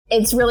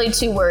It's really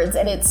 2 words,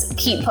 and it's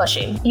keep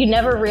pushing. You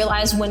never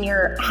realize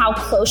how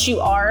close you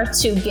are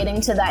to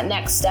getting to that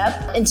next step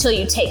until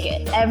you take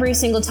it. Every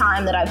single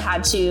time that I've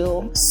had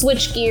to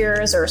switch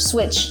gears or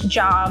switch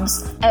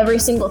jobs, every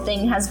single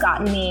thing has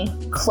gotten me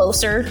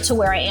closer to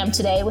where I am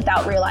today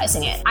without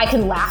realizing it. I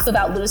can laugh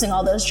about losing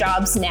all those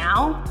jobs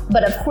now,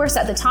 but of course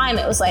at the time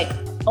it was like,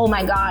 oh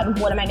my God,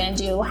 what am I gonna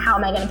do? How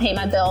am I gonna pay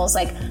my bills?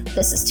 Like,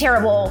 this is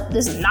terrible.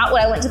 This is not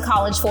what I went to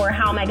college for.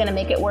 How am I gonna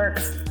make it work?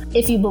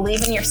 If you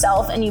believe in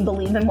yourself and you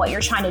believe in what you're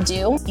trying to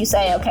do, you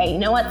say, okay, you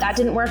know what, that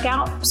didn't work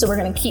out, so we're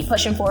gonna keep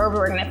pushing forward,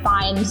 we're gonna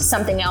find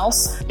something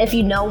else. If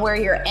you know where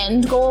your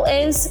end goal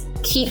is,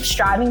 keep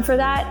striving for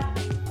that,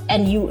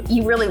 and you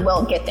really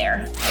will get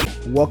there.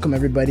 Welcome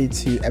everybody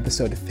to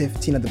episode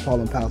 15 of the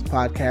Paul and Pals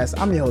podcast.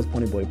 I'm your host,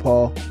 Ponyboy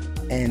Paul,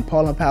 and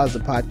Paul and Pals is a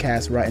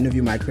podcast where I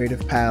interview my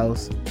creative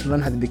pals to learn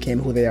how they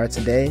became who they are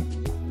today,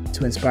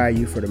 to inspire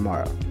you for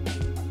tomorrow.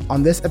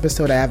 On this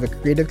episode, I have a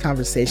creative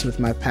conversation with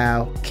my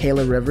pal,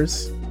 Kayla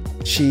Rivers.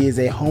 She is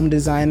a home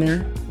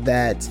designer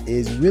that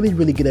is really,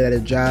 really good at her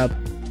job,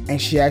 and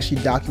she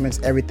actually documents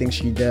everything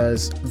she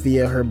does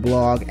via her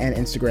blog and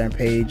Instagram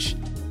page,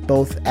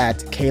 both at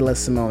Kayla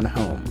Simone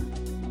Home.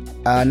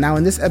 Now,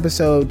 in this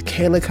episode,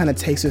 Kayla kind of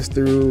takes us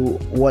through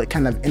what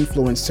kind of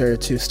influenced her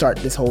to start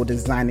this whole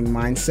designing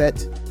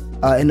mindset,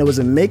 and it was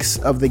a mix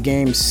of the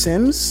game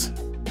Sims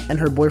and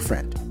her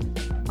boyfriend.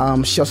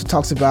 She also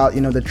talks about,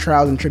 the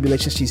trials and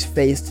tribulations she's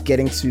faced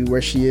getting to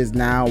where she is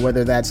now,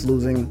 whether that's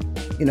losing,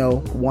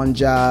 1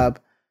 job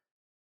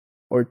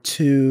or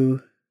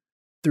 2,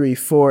 3,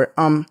 4.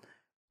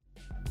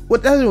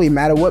 What doesn't really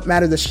matter. What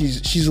matters is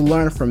that she's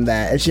learned from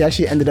that, and she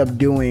actually ended up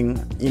doing,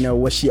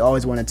 what she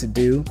always wanted to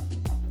do.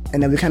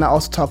 And then we kind of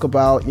also talk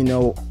about,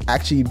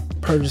 actually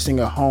purchasing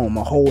a home,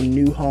 a whole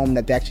new home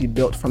that they actually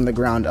built from the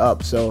ground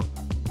up. So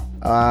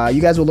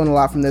you guys will learn a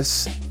lot from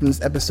this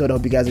episode. I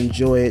hope you guys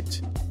enjoy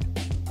it.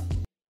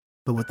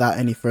 But without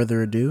any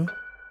further ado,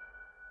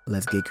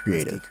 let's get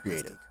creative.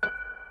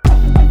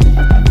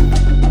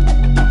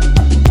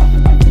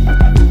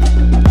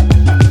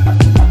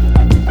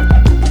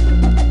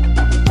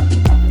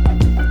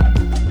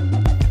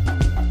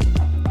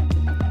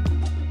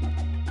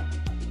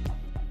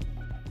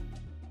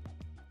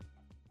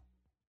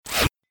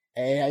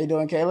 Hey, how you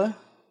doing, Kayla?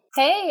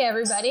 Hey,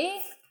 everybody.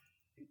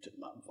 You took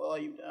my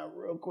volume down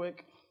real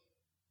quick.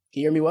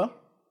 Can you hear me well?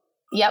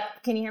 Yep.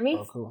 Can you hear me?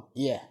 Oh, cool.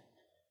 Yeah.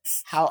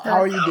 How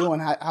are you doing?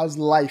 How's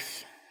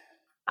life?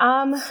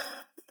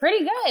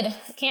 Pretty good.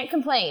 Can't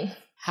complain.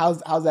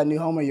 How's that new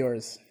home of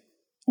yours?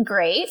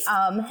 Great.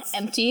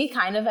 Empty,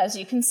 kind of, as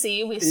you can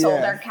see. We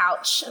sold our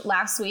couch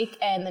last week,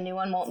 and the new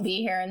one won't be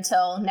here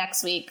until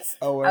next week.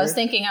 Oh, word? I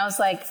was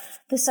like,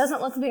 this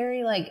doesn't look very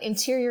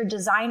interior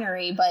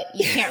designery, but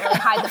you can't really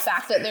hide the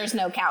fact that there's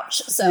no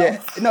couch. So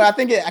yeah, no, I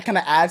think it kind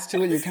of adds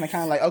to it. You're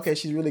kind of like, okay,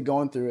 she's really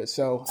going through it.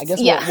 So I guess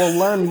we'll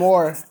learn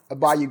more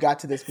about you got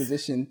to this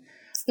position.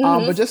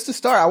 But just to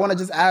start, I want to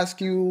just ask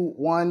you,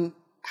 one,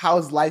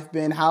 how's life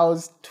been?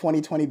 How's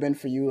 2020 been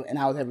for you? And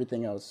how's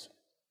everything else?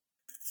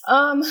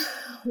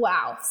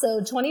 Wow. So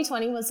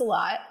 2020 was a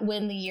lot.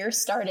 When the year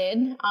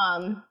started,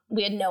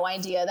 we had no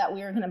idea that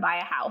we were going to buy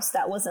a house.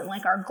 That wasn't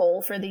our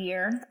goal for the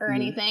year or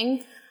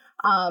anything.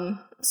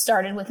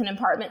 Started with an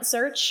apartment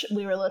search.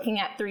 We were looking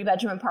at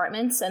 3-bedroom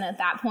apartments. And at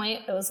that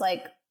point, it was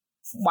like,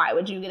 why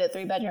would you get a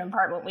 3-bedroom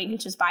apartment when you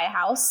could just buy a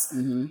house?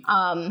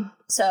 Mm-hmm.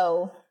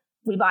 So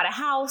we bought a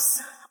house.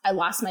 I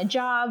lost my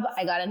job.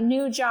 I got a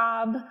new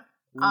job.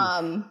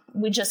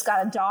 We just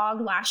got a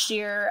dog last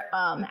year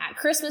at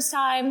Christmas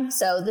time.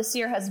 So this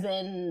year has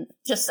been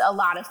just a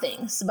lot of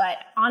things. But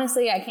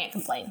honestly, I can't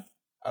complain.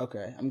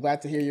 Okay. I'm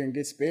glad to hear you're in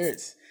good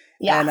spirits.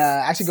 Yeah. And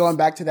actually going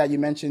back to that, you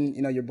mentioned,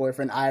 your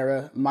boyfriend,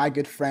 Ira, my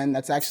good friend.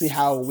 That's actually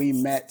how we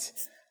met.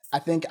 I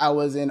think I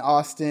was in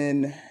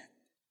Austin.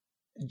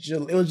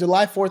 It was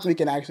July 4th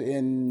weekend, actually,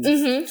 in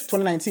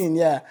 2019.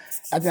 Yeah.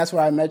 I think that's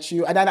where I met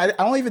you. I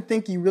don't even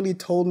think you really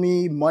told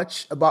me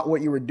much about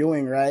what you were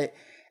doing, right?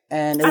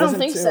 And I don't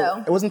think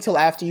so. It wasn't until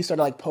after you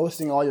started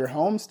posting all your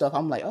home stuff.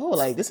 I'm like,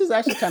 oh, this is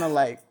actually kind of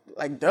like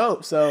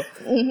dope. So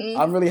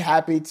I'm really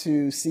happy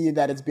to see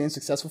that it's been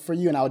successful for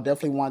you. And I would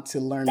definitely want to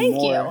learn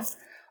more. Thank you.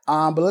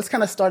 But let's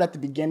kind of start at the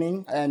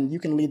beginning, and you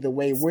can lead the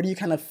way. Where do you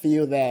kind of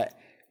feel that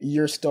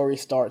your story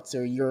starts,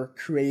 or your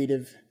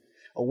creative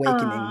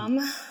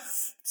awakening?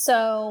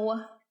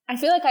 So I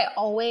feel like I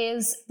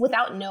always,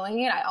 without knowing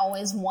it, I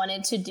always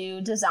wanted to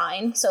do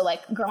design. So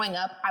growing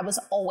up, I was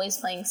always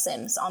playing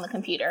Sims on the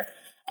computer.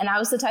 And I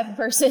was the type of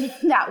person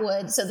that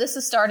would, so this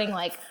is starting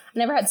I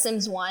never had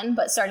Sims 1,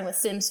 but starting with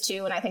Sims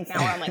 2, and I think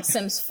now we're on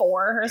Sims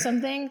 4 or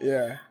something.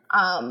 Yeah.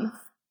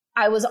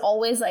 I was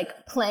always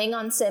playing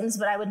on Sims,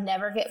 but I would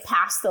never get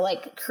past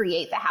the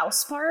create the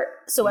house part.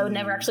 So I would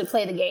never actually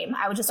play the game.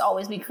 I would just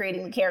always be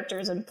creating the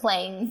characters and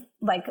playing,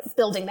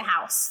 building the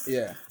house.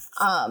 Yeah.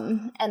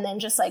 And then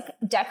just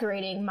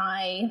decorating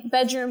my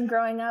bedroom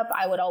growing up,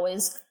 I would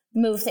always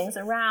move things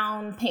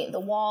around, paint the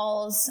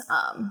walls.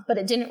 But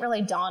it didn't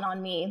really dawn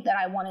on me that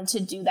I wanted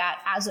to do that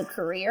as a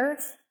career,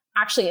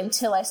 actually,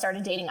 until I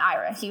started dating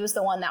Ira. He was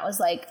the one that was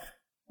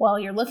well,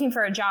 you're looking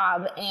for a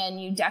job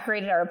and you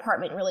decorated our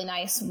apartment really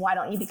nice. Why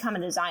don't you become a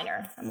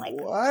designer? I'm like,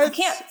 what?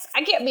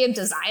 I can't be a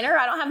designer.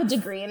 I don't have a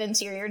degree in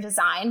interior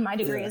design. My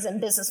degree is in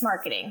business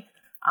marketing.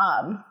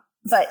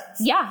 But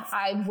yeah,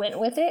 I went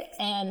with it,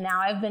 and now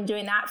I've been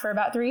doing that for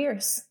about 3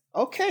 years.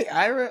 Okay,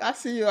 Ira, I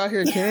see you out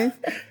here, King.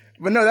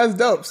 But no, that's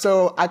dope.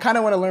 So I kind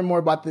of want to learn more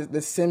about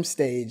the Sims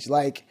stage.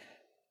 Like,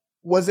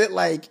 was it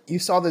like you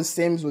saw the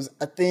Sims was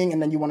a thing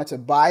and then you wanted to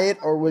buy it?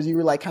 Or was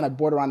you like kind of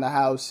bored around the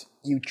house,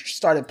 you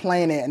started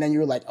playing it, and then you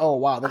were like, oh,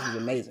 wow, this is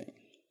amazing?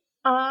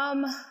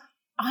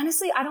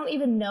 Honestly, I don't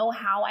even know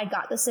how I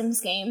got the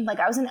Sims game. Like,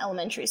 I was in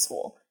elementary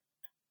school.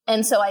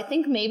 And so I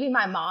think maybe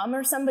my mom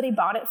or somebody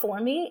bought it for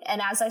me.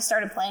 And as I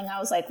started playing, I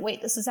was like,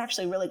 wait, this is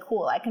actually really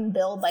cool. I can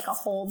build like a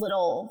whole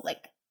little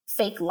like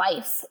fake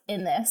life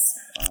in this.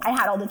 I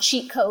had all the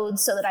cheat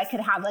codes so that I could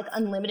have like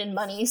unlimited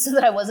money so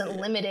that I wasn't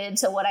limited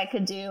to what I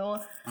could do.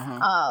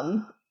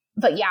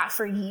 But yeah,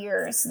 for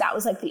years, that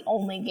was like the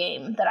only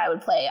game that I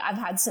would play. I've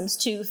had Sims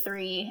 2,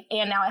 3,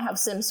 and now I have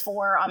Sims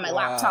 4 on my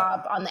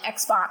laptop, on the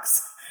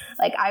Xbox.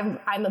 Like,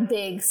 I'm a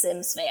big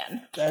Sims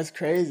fan. That's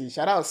crazy.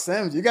 Shout out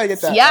Sims. You gotta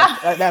get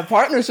that that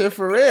partnership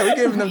for real. We're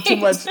giving them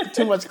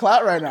too much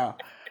clout right now.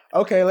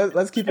 Okay,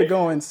 let's keep it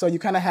going. So you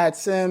kind of had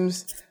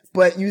Sims,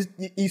 but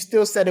you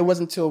still said it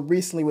wasn't until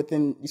recently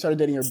you started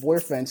dating your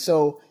boyfriend.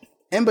 So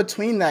in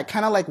between that,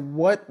 kind of like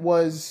what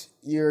was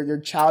your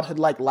childhood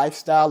like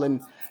lifestyle,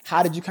 and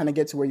how did you kind of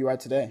get to where you are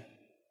today?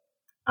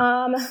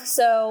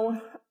 So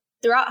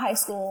throughout high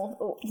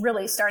school,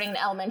 really starting in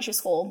elementary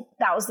school,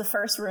 that was the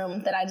first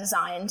room that I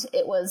designed.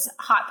 It was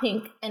hot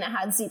pink and it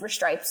had zebra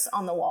stripes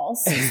on the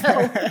walls.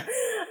 So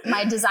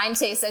my design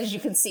taste, as you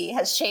can see,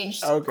 has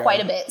changed quite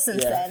a bit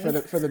since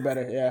then. For the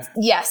better, yeah.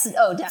 Yes.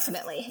 Oh,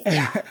 definitely.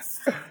 Yeah.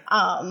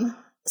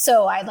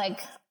 So I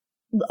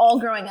all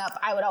growing up,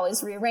 I would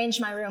always rearrange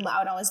my room. I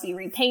would always be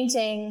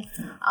repainting.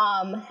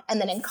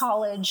 And then in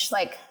college,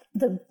 like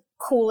the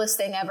coolest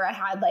thing ever, I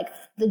had like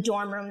the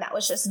dorm room that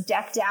was just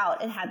decked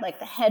out. It had like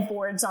the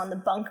headboards on the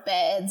bunk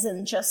beds,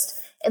 and just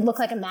it looked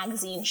like a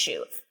magazine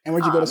shoot. And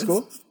where'd you go to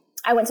school?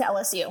 I went to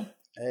LSU.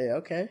 Hey,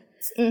 okay.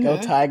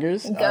 Go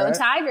Tigers. Go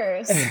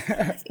Tigers.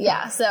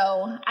 Yeah,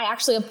 so I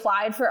actually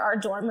applied for our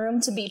dorm room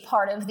to be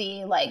part of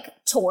the like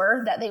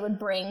tour that they would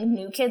bring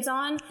new kids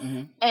on.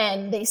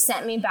 And they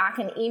sent me back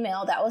an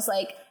email that was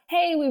like,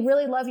 hey, we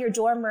really love your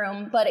dorm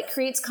room, but it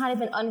creates kind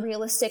of an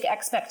unrealistic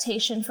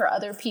expectation for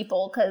other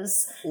people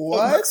because it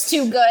looks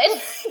too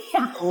good.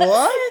 Yeah.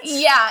 What?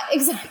 Yeah,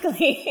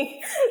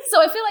 exactly. So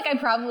I feel like I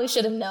probably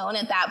should have known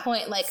at that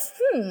point, like,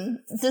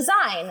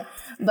 design.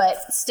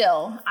 But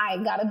still, I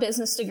got a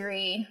business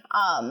degree.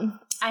 I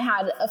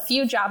had a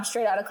few jobs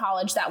straight out of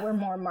college that were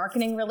more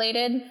marketing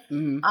related.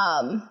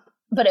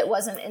 But it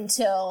wasn't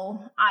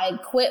until I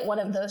quit one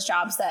of those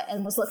jobs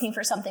and was looking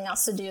for something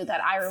else to do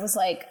that Ira was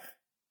like,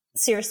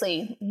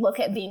 seriously,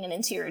 look at being an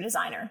interior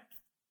designer.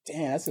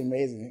 Damn, that's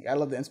amazing. I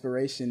love the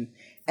inspiration.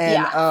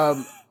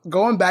 And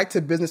going back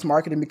to business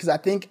marketing, because I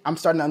think I'm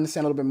starting to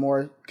understand a little bit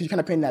more, because you kind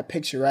of paint that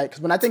picture, right?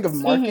 Because when I think of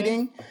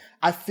marketing,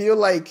 I feel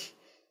like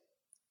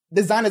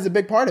design is a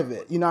big part of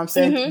it. You know what I'm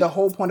saying? The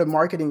whole point of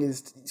marketing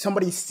is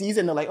somebody sees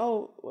it and they're like,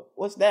 oh,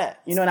 what's that?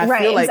 You know, and I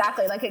feel like...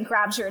 exactly. Like it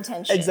grabs your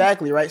attention.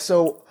 Exactly, right?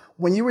 So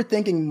when you were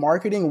thinking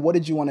marketing, what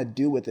did you want to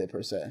do with it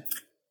per se?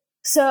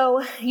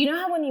 So, you know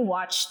how when you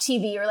watch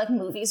TV or like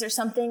movies or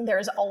something,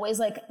 there's always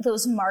like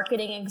those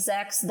marketing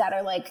execs that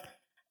are like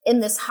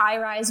in this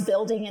high-rise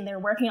building and they're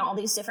working on all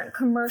these different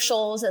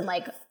commercials and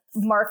like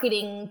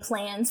marketing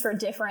plans for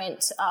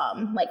different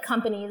like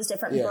companies,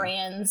 different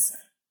brands.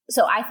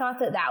 So I thought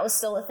that was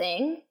still a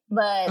thing,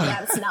 but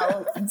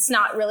it's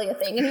not really a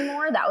thing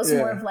anymore. That was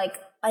more of like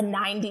a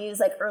 90s,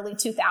 like early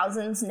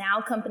 2000s.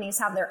 Now companies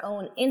have their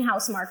own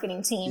in-house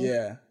marketing team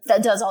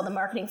that does all the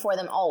marketing for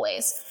them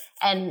always.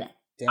 And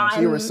damn,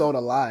 so you were sold a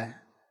lie.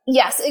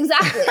 Yes,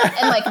 exactly.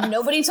 And like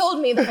nobody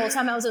told me the whole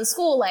time I was in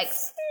school, like,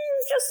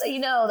 just so you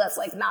know, that's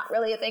like not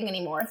really a thing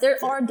anymore. There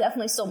are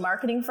definitely still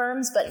marketing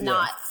firms, but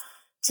not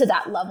to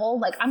that level.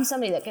 Like I'm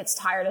somebody that gets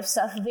tired of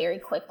stuff very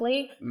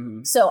quickly.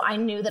 So I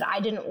knew that I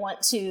didn't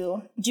want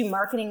to do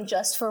marketing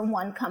just for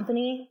one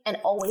company and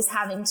always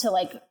having to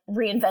like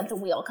reinvent the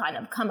wheel, kind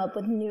of come up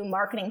with new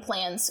marketing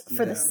plans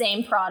for the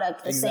same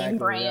product, the same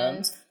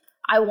brand.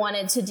 I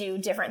wanted to do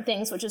different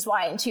things, which is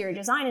why interior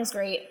design is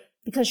great.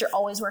 Because you're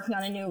always working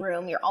on a new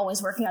room, you're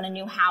always working on a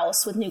new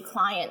house with new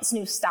clients,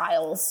 new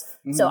styles.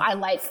 So I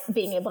like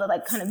being able to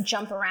like kind of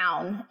jump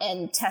around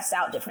and test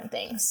out different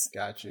things.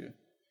 Got you.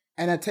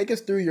 And take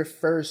us through your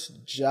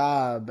first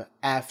job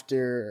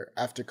after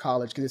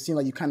college, because it seemed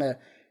like you kind of,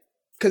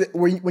 because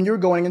when you were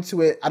going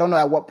into it, I don't know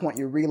at what point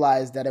you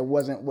realized that it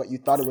wasn't what you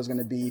thought it was going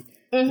to be.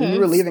 When you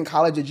were leaving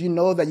college, did you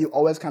know that you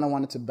always kind of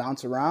wanted to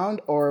bounce around,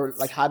 or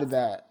like how did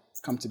that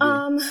come to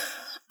be?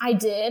 I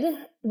did.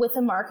 With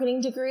a marketing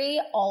degree,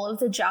 all of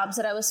the jobs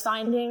that I was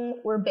finding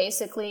were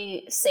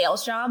basically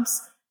sales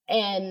jobs.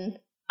 And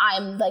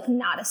I'm like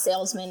not a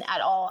salesman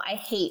at all. I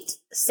hate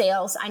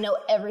sales. I know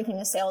everything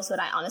is sales, but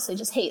I honestly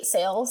just hate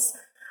sales.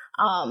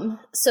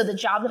 So the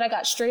job that I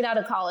got straight out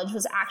of college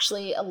was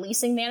actually a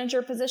leasing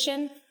manager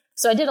position.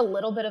 So I did a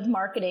little bit of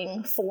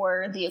marketing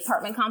for the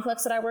apartment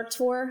complex that I worked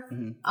for.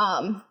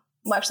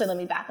 Well, actually, let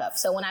me back up.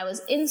 So when I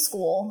was in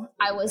school,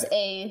 I was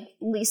a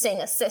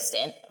leasing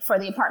assistant for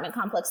the apartment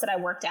complex that I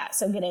worked at.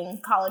 So getting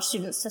college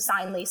students to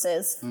sign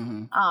leases.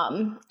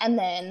 And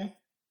then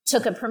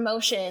took a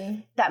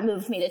promotion that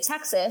moved me to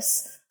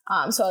Texas.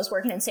 So I was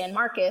working in San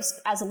Marcos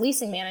as a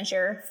leasing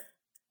manager.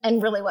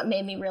 And really what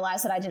made me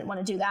realize that I didn't want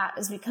to do that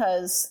is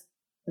because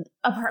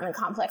apartment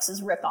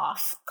complexes rip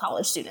off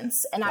college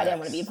students. And I didn't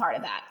want to be a part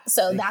of that.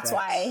 So that's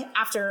why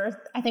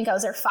after, I think I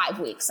was there 5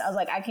 weeks, I was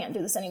like, I can't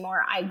do this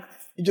anymore.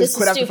 You just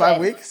quit after 5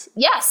 weeks?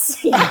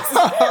 Yes.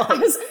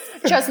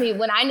 Trust me,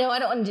 when I know I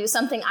don't want to do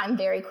something, I'm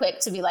very quick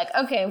to be like,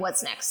 okay,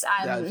 what's next?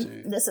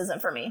 This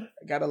isn't for me.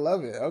 Gotta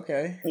love it.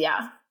 Okay.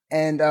 Yeah.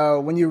 And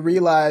when you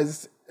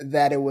realized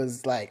that it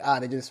was like,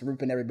 they're just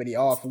ripping everybody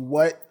off,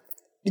 what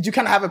did you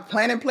kind of have a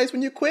plan in place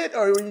when you quit?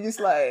 Or were you just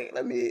like,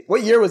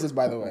 what year was this,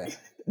 by the way?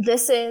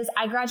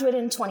 I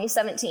graduated in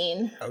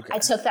 2017. Okay. I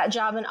took that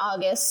job in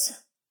August.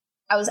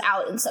 I was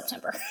out in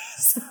September.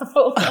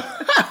 So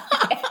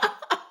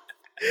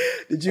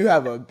Did you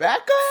have a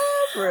backup?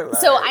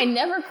 So I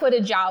never quit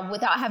a job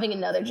without having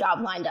another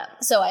job lined up.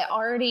 So I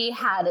already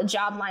had a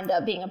job lined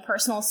up being a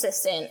personal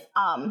assistant.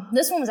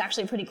 This one was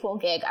actually a pretty cool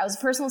gig. I was a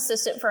personal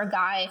assistant for a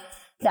guy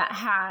that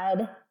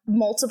had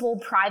multiple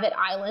private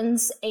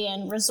islands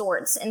and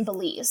resorts in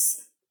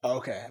Belize.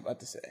 Okay, I'm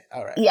about to say.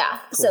 All right. Yeah.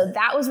 Cool. So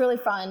that was really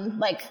fun.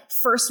 Like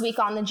first week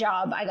on the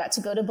job, I got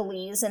to go to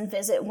Belize and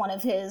visit one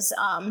of his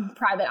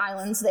private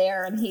islands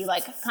there. And he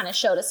like kind of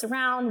showed us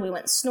around. We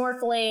went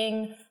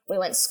snorkeling. We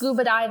went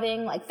scuba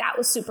diving. Like that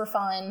was super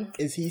fun.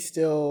 Is he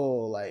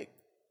still like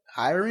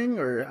hiring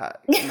or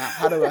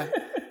how do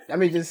I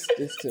mean, just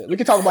we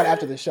can talk about it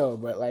after the show,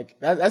 but like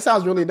that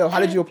sounds really dope.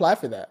 How did you apply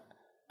for that?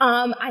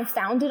 I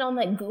found it on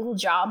like Google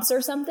Jobs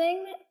or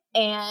something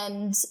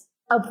and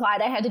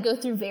applied. I had to go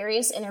through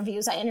various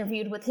interviews. I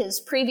interviewed with his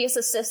previous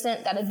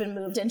assistant that had been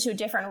moved into a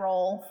different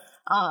role.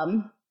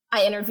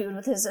 I interviewed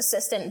with his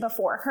assistant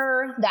before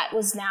her that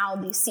was now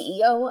the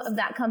CEO of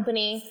that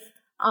company.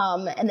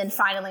 And then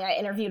finally I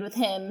interviewed with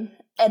him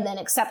and then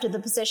accepted the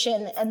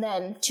position. And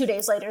then 2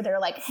 days later, they're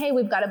like, hey,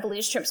 we've got a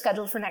Belize trip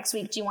scheduled for next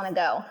week. Do you want to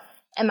go?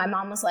 And my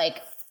mom was like,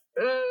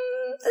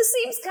 this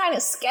seems kind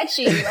of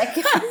sketchy.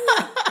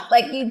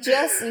 Like, you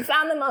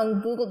found them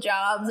on Google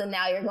Jobs and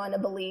now you're going to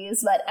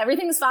Belize, but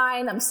everything's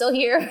fine. I'm still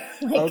here.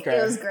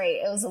 It was great.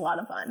 It was a lot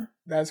of fun.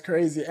 That's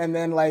crazy. And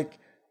then like,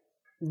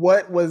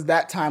 what was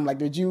that time?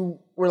 Like,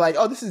 were like,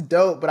 oh, this is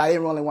dope, but I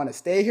didn't really want to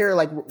stay here.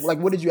 Like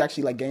what did you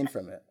actually like gain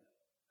from it?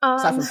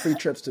 Aside from free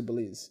trips to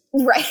Belize.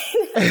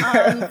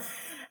 Right.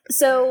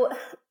 So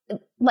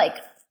like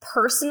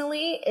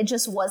personally, it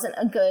just wasn't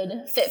a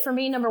good fit for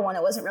me. Number one,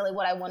 it wasn't really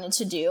what I wanted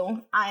to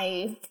do.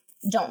 I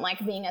don't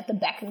like being at the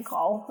beck and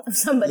call of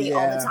somebody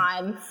all the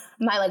time.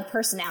 My like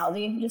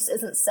personality just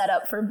isn't set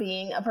up for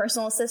being a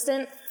personal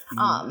assistant.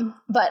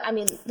 But I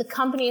mean, the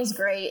company is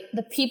great.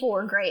 The people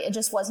were great. It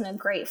just wasn't a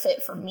great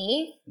fit for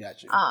me.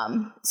 Gotcha.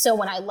 So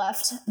when I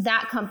left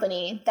that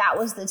company, that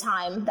was the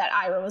time that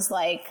Ira was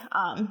like,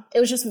 it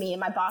was just me and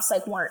my boss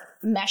like weren't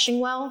meshing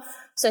well.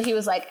 So he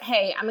was like,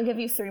 hey, I'm gonna give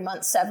you 3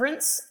 months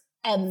severance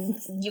and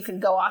you can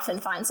go off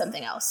and find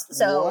something else.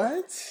 So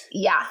what?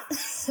 Yeah.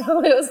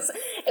 So it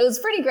was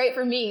pretty great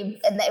for me.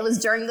 And it was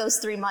during those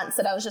 3 months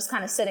that I was just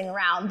kind of sitting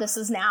around. This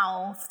is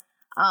now,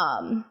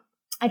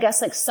 I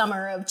guess like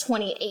summer of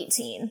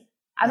 2018.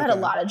 I've had a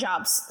lot of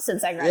jobs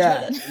since I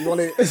graduated.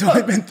 Yeah, it's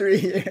only been 3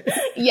 years.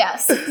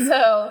 Yes.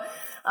 So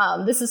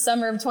this is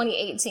summer of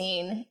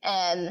 2018.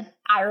 And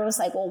Ira was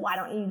like, well, why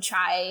don't you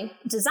try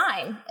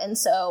design? And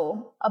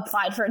so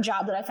applied for a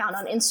job that I found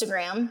on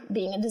Instagram,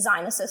 being a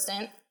design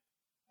assistant,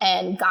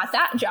 and got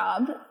that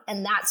job.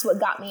 And that's what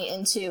got me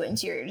into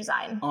interior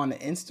design. On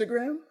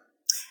Instagram?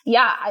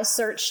 Yeah. I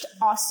searched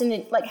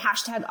Austin, like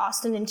hashtag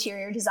Austin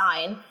interior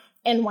design.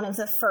 And one of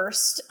the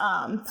first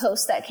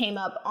posts that came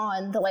up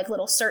on the like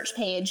little search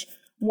page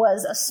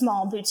was a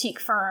small boutique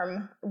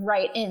firm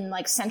right in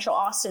like central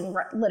Austin,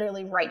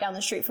 literally right down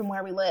the street from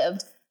where we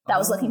lived, that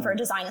was looking for a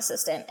design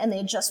assistant. And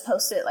they just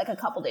posted it like a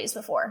couple days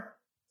before.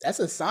 That's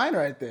a sign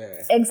right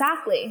there.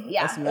 Exactly.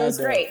 Yeah, it was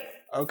great.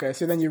 Okay,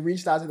 so then you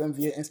reached out to them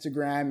via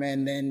Instagram,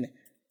 and then,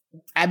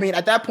 I mean,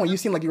 at that point, you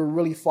seemed like you were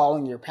really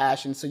following your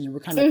passion, so you were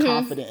kind of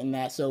confident in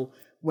that. So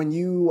when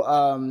you,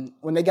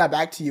 when they got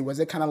back to you, was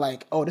it kind of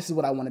like, oh, this is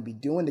what I want to be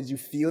doing? Did you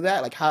feel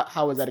that? Like,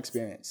 how was that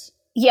experience?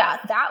 Yeah,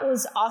 that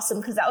was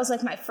awesome because that was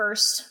like my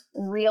first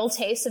real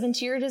taste of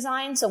interior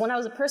design. So when I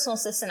was a personal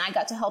assistant, I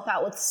got to help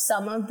out with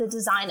some of the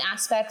design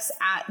aspects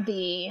at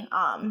the,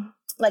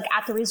 like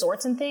at the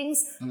resorts and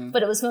things,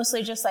 but it was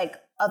mostly just like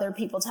other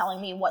people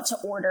telling me what to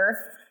order.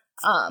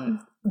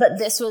 But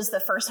this was the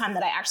first time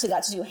that I actually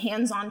got to do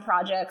hands-on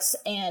projects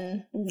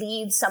and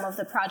lead some of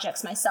the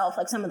projects myself,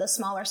 like some of the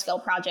smaller scale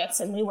projects.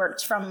 And we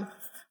worked from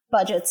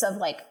budgets of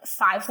like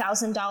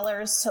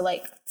 $5,000 to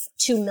like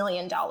 $2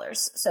 million.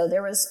 So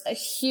there was a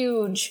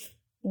huge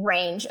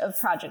range of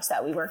projects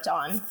that we worked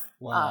on.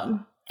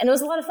 Wow. And it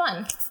was a lot of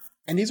fun.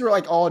 And these were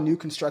like all new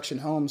construction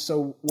homes.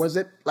 So was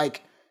it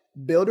like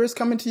builders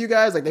coming to you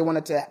guys? Like they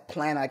wanted to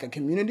plan like a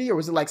community, or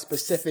was it like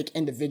specific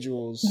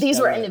individuals? These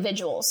were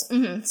individuals.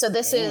 Mm-hmm. So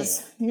this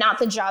is not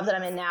the job that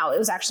I'm in now. It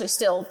was actually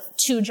still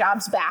 2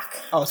 jobs back.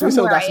 Oh, so we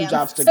still got some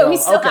jobs to go. So we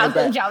still have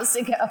some jobs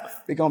to go.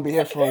 We're going to be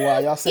here for a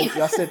while. Y'all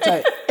sit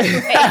tight.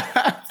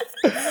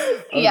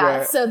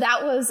 Yeah. So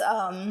that was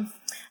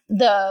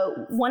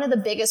one of the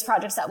biggest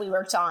projects that we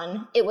worked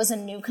on. It was a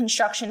new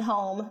construction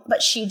home,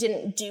 but she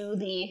didn't do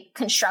the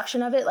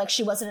construction of it. Like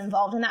she wasn't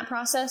involved in that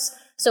process.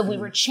 So we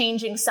were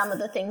changing some of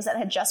the things that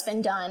had just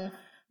been done,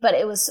 but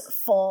it was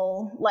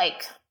full,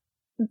 like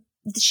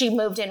she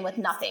moved in with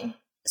nothing.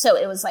 So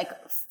it was like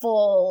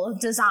full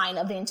design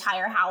of the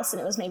entire house.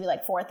 And it was maybe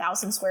like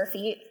 4,000 square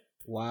feet.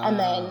 Wow. And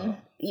then,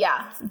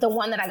 the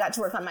one that I got to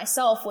work on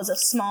myself was a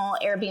small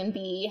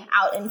Airbnb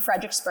out in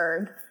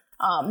Fredericksburg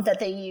that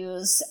they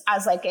use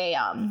as like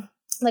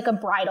a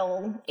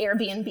bridal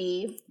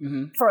Airbnb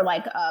for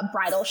like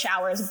bridal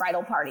showers,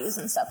 bridal parties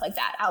and stuff like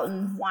that out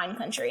in wine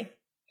country.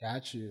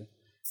 Got you.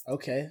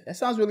 Okay. That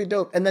sounds really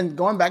dope. And then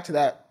going back to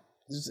that,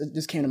 it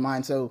just came to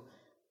mind. So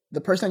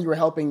the person you were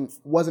helping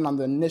wasn't on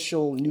the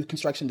initial new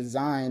construction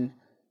design,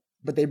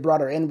 but they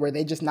brought her in. Were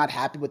they just not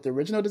happy with the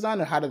original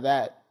design, or how did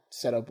that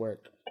setup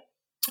work?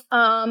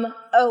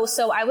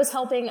 So I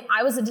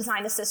was a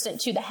design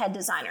assistant to the head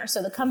designer.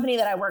 So the company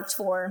that I worked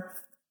for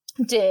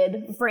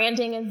did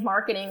branding and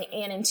marketing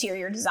and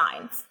interior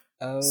design.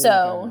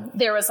 So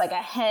there was like a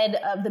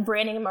head of the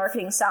branding and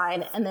marketing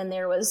side, and then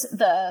there was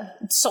the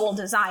sole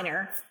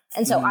designer.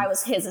 And so I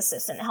was his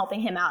assistant,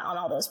 helping him out on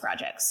all those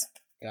projects.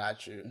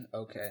 Got you.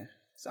 Okay.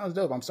 Sounds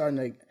dope. I'm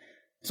starting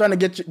to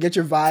get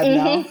your vibe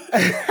now.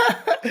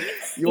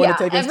 You want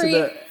to take us to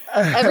the...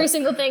 Every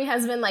single thing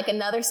has been like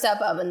another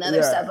step up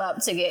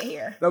to get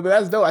here. No, but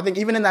that's dope. I think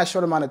even in that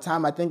short amount of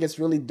time, I think it's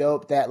really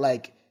dope that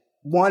like,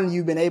 one,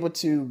 you've been able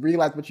to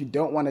realize what you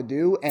don't want to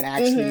do and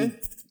actually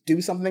do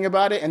something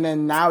about it. And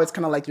then now it's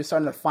kind of like you're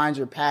starting to find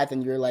your path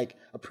and you're like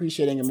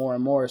appreciating it more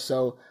and more.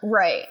 So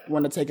right.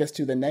 Want to take us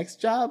to the next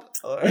job?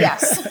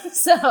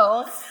 Yes.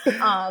 So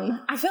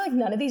I feel like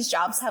none of these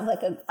jobs have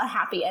like a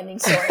happy ending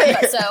story.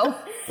 But so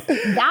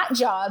that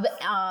job,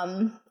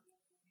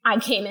 I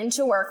came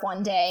into work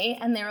one day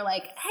and they were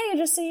like, hey,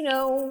 just so you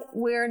know,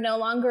 we're no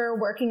longer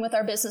working with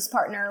our business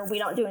partner. We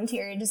don't do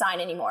interior design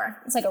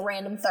anymore. It's like a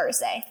random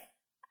Thursday.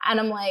 And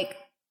I'm like,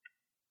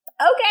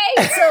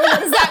 okay, so what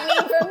does that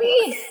mean for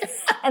me?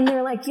 And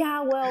they're like,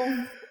 yeah,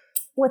 well,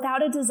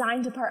 without a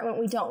design department,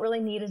 we don't really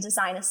need a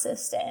design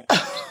assistant.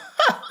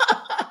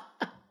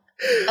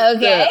 Okay.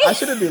 Yeah, I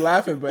shouldn't be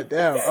laughing, but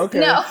damn, okay.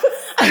 No,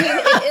 I mean,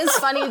 it is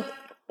funny.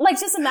 Like,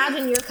 just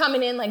imagine you're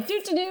coming in like,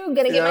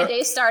 gonna get my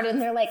day started.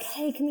 And they're like,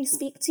 hey, can we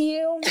speak to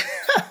you?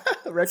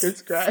 Record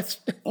scratch.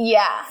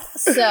 Yeah.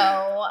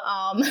 So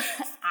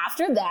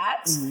after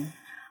that,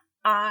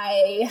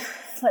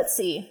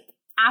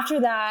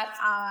 After that,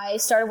 I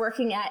started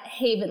working at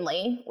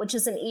Havenly, which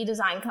is an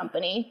e-design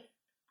company.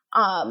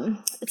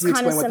 It's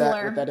kind of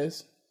similar. What that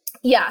is?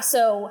 Yeah.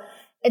 So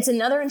it's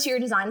another interior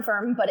design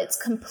firm, but it's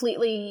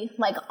completely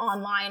like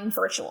online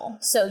virtual.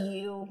 So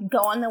you go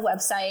on the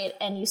website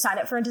and you sign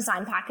up for a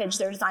design package.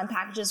 Their design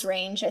packages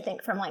range, I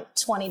think, from like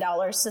 $20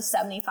 to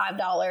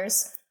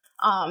 $75.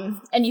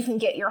 And you can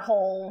get your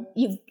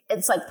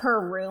it's like per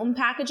room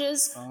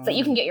packages, but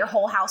you can get your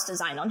whole house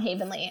designed on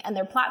Havenly, and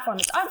their platform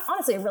is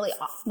honestly a really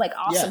like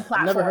awesome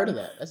platform. I've never heard of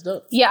that. That's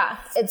dope. Yeah.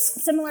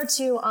 It's similar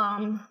to,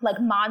 like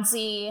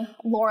Modsy,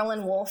 Laurel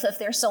and Wolf, if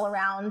they're still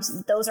around.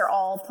 Those are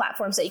all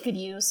platforms that you could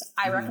use.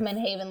 I recommend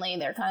Havenly.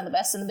 They're kind of the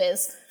best in the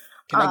biz.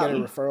 Can I get a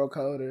referral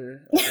code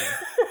or?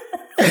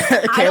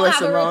 I don't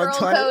have a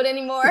referral code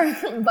anymore,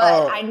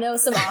 but I know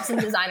some awesome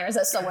designers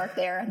that still work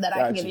there that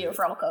I can give you a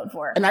referral code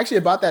for. And actually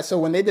about that, so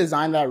when they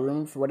design that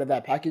room for whatever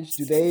that package,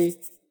 do they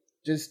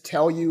just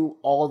tell you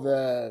all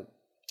the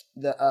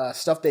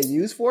stuff they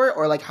use for it,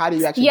 or like how do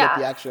you actually get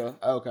the actual?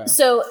 Oh, okay.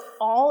 So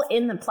all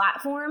in the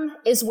platform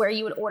is where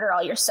you would order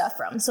all your stuff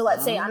from. So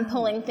let's say I'm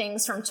pulling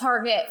things from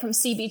Target, from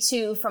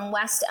CB2, from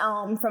West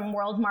Elm, from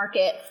World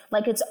Market.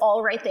 Like it's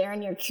all right there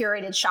in your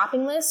curated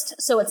shopping list.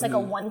 So it's like a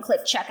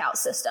one-click checkout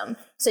system.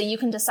 So you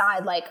can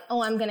decide like,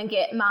 oh, I'm going to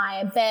get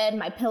my bed,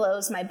 my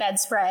pillows, my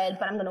bedspread,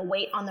 but I'm going to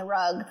wait on the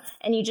rug.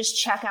 And you just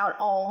check out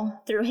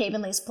all through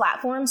Havenly's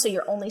platform. So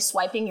you're only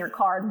swiping your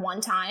card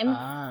one time.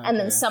 And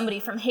then somebody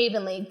from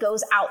Havenly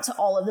goes out to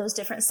all of those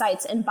different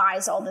sites and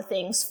buys all the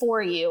things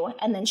for you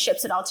and then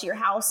ships it all to your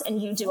house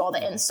and you do all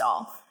the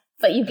install.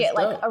 But you get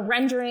like a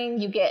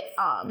rendering, you get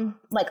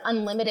like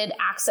unlimited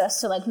access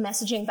to like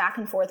messaging back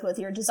and forth with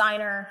your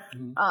designer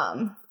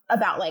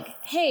about like,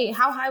 hey,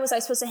 how high was I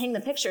supposed to hang the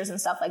pictures and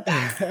stuff like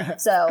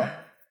that. So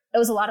it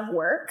was a lot of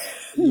work,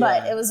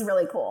 but it was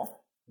really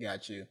cool.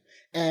 Got you.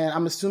 And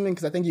I'm assuming,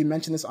 because I think you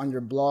mentioned this on your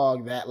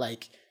blog, that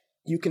like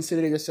you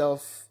consider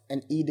yourself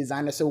an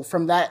e-designer. So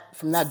from that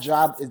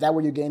job, is that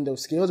where you gained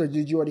those skills, or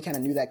did you already kind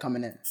of knew that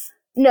coming in?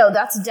 No,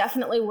 that's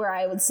definitely where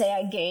I would say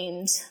I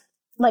gained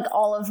like not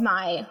all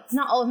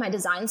of my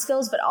design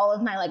skills, but all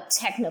of my like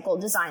technical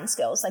design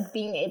skills, like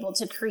being able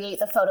to create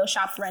the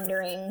Photoshop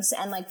renderings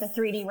and like the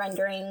 3D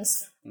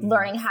renderings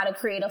learning how to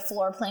create a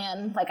floor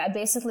plan. Like I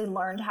basically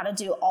learned how to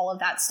do all of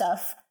that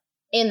stuff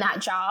in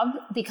that job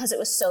because it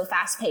was so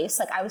fast paced.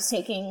 Like I was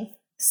taking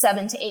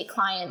 7 to 8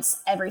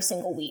 clients every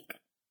single week.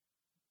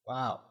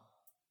 Wow.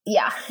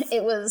 Yeah,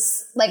 it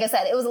was, like I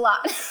said, it was a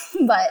lot,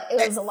 but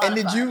it was a lot.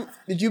 And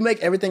did you make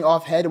everything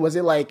off head? Was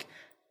it like,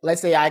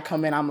 let's say I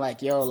come in, I'm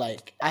like, yo,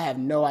 like I have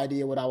no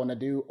idea what I want to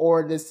do,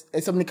 or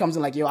if somebody comes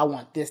in like, yo, I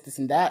want this, this,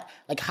 and that.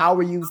 Like, how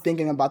were you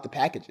thinking about the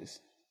packages?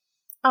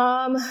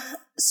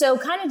 So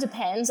kind of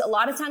depends. A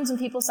lot of times when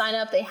people sign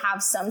up, they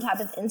have some type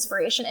of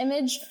inspiration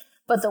image.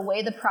 But the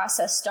way the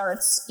process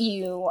starts,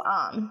 you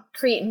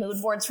create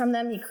mood boards from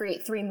them. You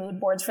create 3 mood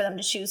boards for them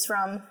to choose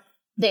from.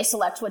 They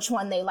select which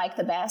one they like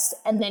the best.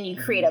 And then you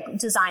create a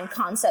design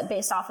concept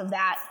based off of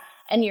that.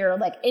 And you're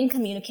like in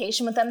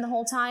communication with them the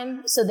whole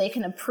time so they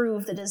can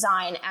approve the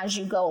design as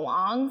you go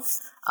along.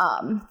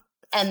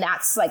 And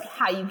that's like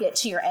how you get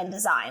to your end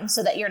design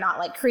so that you're not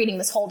like creating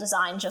this whole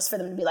design just for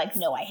them to be like,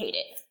 no, I hate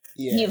it.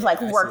 Yeah, you've like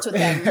worked with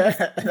them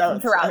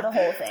throughout the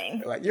whole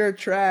thing. Like, you're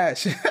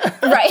trash.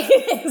 Right,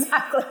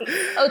 exactly.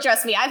 Oh,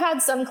 trust me, I've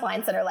had some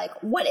clients that are like,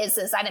 what is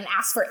this? I didn't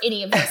ask for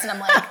any of this. And I'm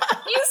like,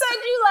 you said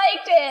you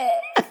liked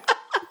it.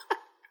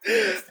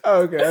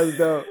 Okay, that's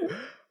dope.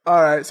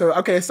 All right, so,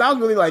 okay, it sounds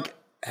really like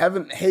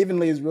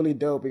Havenly is really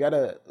dope.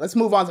 Let's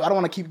move on. I don't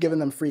want to keep giving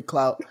them free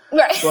clout.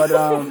 Right. But,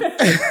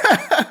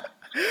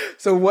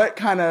 so what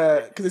kind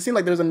of, because it seemed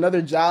like there's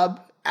another job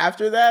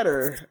after that,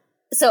 or?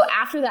 So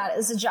after that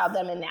is the job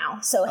that I'm in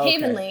now. So okay.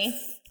 Havenly,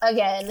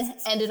 again,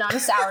 ended on a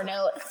sour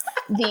note.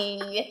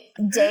 The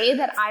day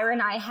that Ira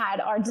and I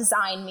had our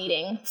design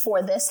meeting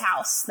for this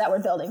house that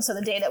we're building, so the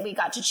day that we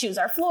got to choose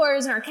our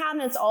floors and our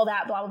cabinets, all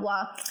that, blah,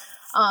 blah,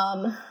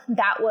 blah,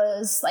 that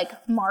was like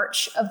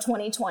March of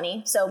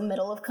 2020, so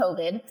middle of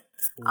COVID,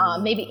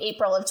 maybe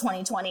April of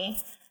 2020.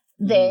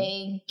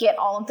 They get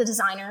all of the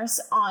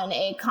designers on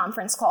a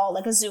conference call,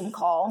 like a Zoom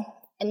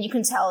call, and you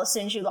can tell as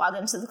soon as you log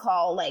into the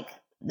call, like,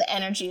 the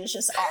energy is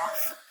just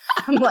off.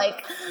 I'm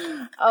like,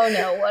 oh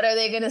no, what are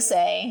they going to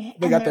say?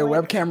 They got their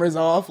web cameras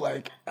off,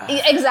 like.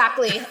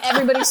 Exactly.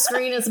 Everybody's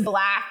screen is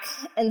black.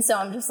 And so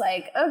I'm just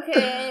like,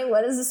 okay,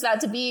 what is this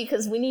about to be?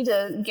 Because we need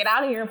to get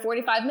out of here in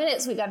 45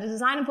 minutes. We got a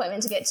design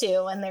appointment to get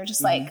to. And they're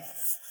just like,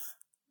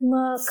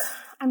 look,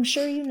 I'm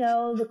sure you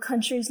know the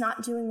country's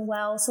not doing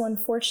well. So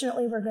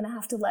unfortunately, we're going to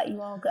have to let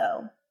you all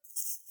go.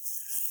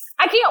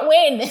 I can't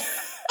win.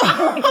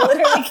 I like,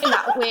 literally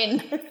cannot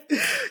win.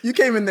 You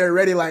came in there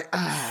ready like,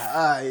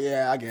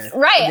 yeah, I get it.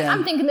 Right. Again.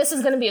 I'm thinking this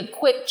is going to be a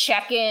quick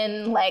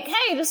check-in, like,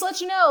 hey, just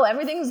let you know,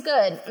 everything's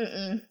good.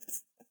 Mm-mm.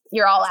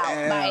 You're all out.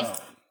 Damn. Bye.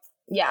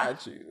 Yeah.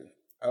 Got you.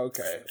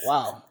 Okay.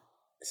 Wow.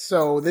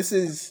 So this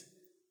is,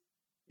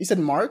 you said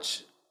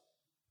March?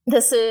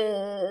 This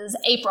is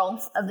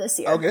April of this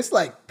year. Okay, it's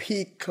like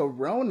peak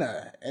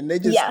Corona, and they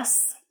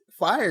just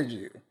fired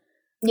you.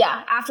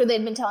 Yeah, after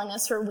they'd been telling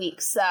us for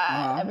weeks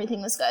that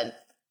everything was good.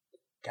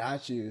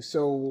 Got you.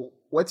 So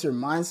what's your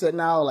mindset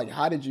now? Like,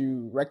 how did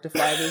you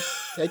rectify this?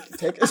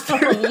 Take us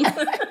through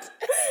that.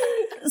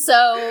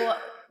 So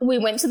we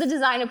went to the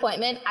design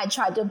appointment. I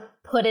tried to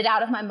put it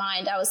out of my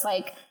mind. I was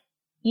like,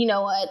 you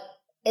know what?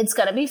 It's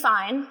going to be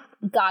fine.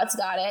 God's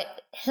got it.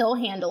 He'll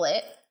handle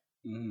it.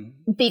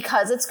 Mm-hmm.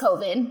 Because it's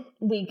COVID,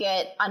 we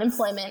get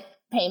unemployment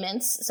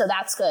payments. So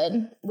that's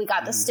good. We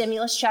got the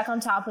stimulus check on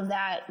top of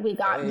that. We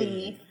got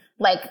the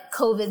like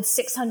COVID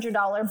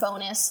 $600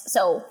 bonus.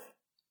 So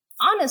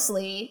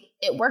honestly,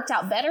 it worked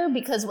out better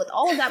because with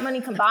all of that money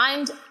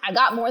combined, I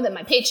got more than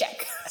my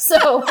paycheck. So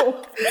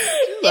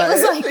it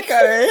was like,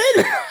 yeah,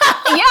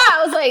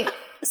 I was like,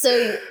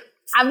 so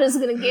I'm just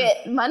going to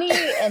get money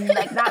and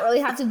like not really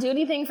have to do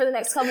anything for the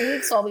next couple of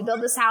weeks while we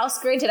build this house.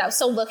 Granted, I was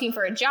still looking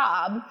for a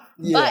job,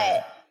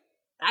 but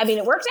I mean,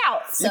 it worked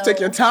out. So. You took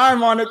your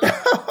time on it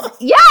though.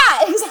 Yeah,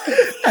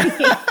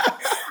 exactly.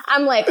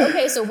 I'm like,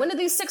 okay, so when do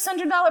these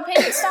 $600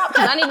 payments stop?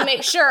 Because I need to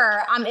make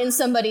sure I'm in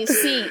somebody's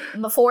seat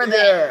before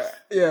then.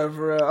 Yeah,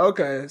 for real.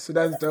 Okay, so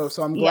that's dope.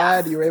 So I'm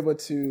glad you were able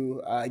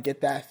to get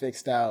that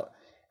fixed out.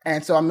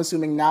 And so I'm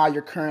assuming now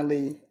you're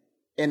currently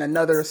in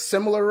another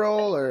similar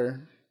role,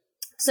 or?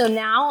 So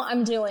now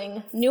I'm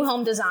doing new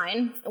home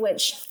design,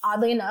 which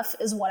oddly enough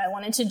is what I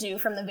wanted to do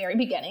from the very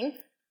beginning.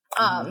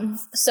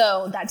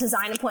 So that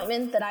design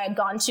appointment that I had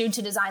gone to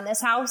design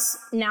this house,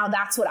 now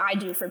that's what I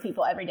do for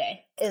people every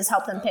day, is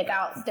help them pick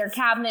out their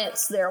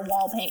cabinets, their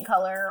wall paint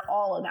color,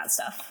 all of that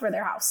stuff for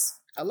their house.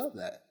 I love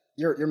that.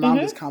 Your mom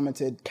just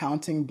commented,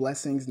 counting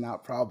blessings,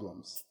 not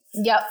problems.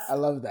 Yep. I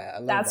love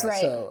that. That's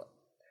right. So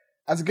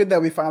that's good that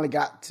we finally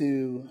got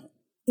to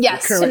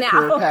to now.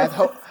 career path.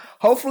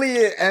 Hopefully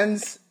it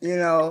ends,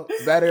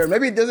 better.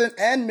 Maybe it doesn't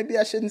end. Maybe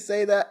I shouldn't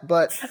say that,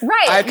 but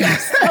right.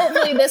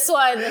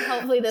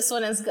 Hopefully this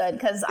one is good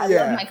because I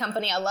love my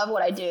company. I love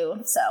what I do.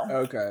 So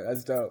okay,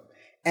 that's dope.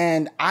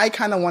 And I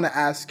kind of want to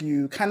ask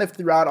you, kind of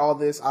throughout all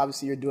this,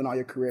 obviously you're doing all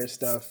your career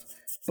stuff,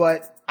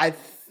 but I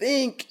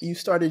think you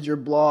started your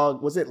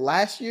blog. Was it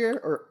last year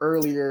or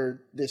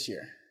earlier this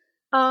year?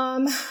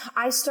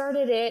 I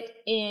started it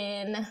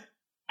in,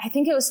 I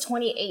think it was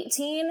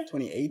 2018.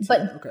 2018.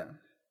 But okay.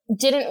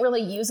 didn't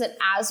really use it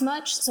as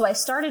much. So I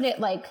started it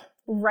like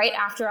right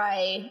after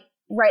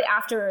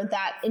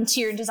that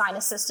interior design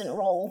assistant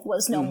role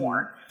was no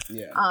more.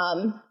 Yeah.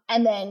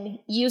 And then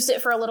used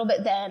it for a little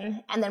bit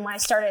then. And then when I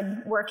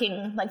started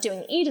working, like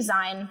doing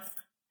e-design,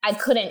 I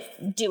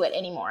couldn't do it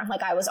anymore.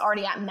 Like I was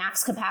already at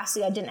max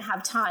capacity. I didn't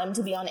have time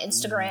to be on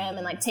Instagram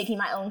and like taking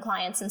my own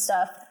clients and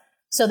stuff.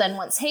 So then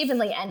once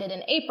Havenly ended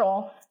in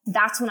April,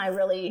 that's when I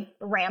really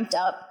ramped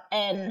up.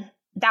 And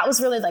that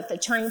was really like the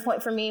turning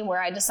point for me,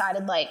 where I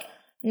decided like,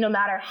 no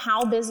matter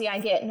how busy I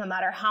get, no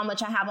matter how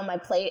much I have on my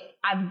plate,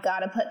 I've got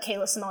to put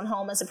Kayla Simone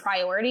home as a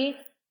priority,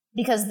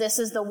 because this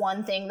is the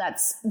one thing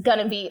that's going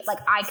to be like,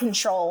 I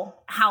control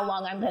how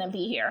long I'm going to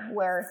be here,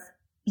 where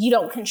you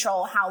don't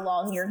control how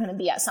long you're going to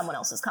be at someone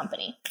else's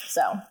company.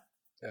 So.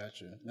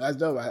 Gotcha. That's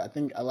dope. I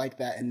think I like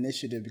that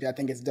initiative, because I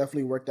think it's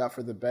definitely worked out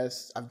for the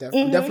best. I've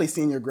definitely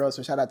seen your growth,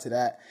 so shout out to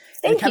that.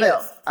 Thank you.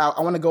 I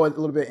want to go a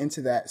little bit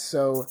into that.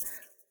 So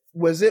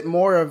was it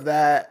more of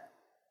that,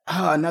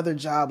 another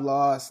job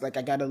lost, like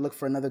I got to look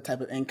for another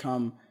type of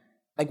income?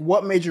 Like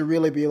what made you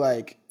really be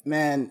like,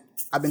 man,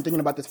 I've been thinking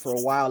about this for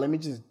a while, let me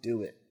just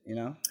do it, you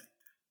know?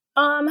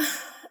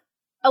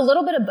 A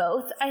little bit of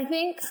both, I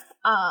think.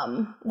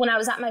 When I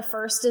was at my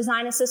first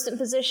design assistant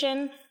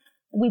position,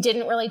 we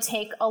didn't really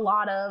take a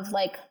lot of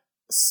like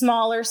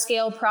smaller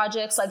scale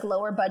projects, like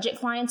lower budget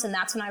clients. And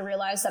that's when I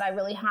realized that I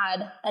really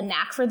had a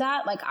knack for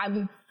that. Like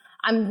I'm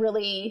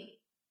really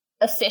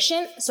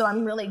efficient. So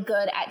I'm really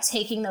good at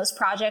taking those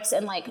projects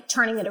and like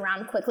turning it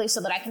around quickly so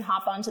that I can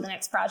hop on to the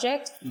next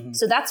project. Mm-hmm.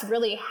 So that's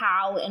really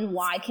how and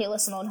why Kayla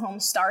Simone Home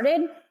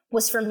started,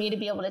 was for me to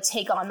be able to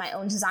take on my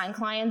own design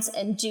clients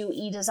and do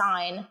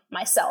e-design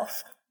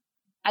myself.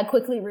 I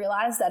quickly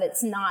realized that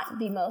it's not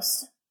the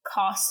most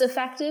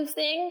cost-effective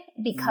thing,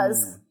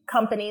 because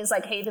companies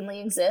like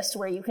Havenly exist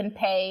where you can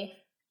pay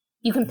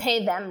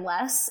them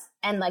less,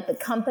 and like the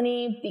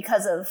company,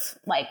 because of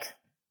like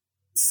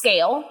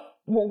scale,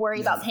 will worry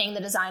about paying the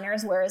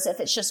designers. Whereas if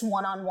it's just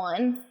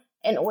one-on-one,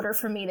 in order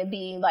for me to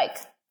be like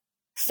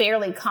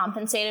fairly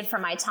compensated for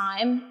my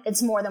time,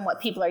 it's more than what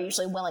people are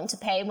usually willing to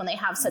pay when they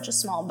have such a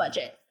small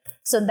budget.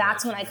 So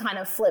that's when I kind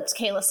of flipped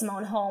Kayla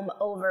Simone Home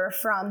over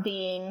from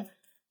being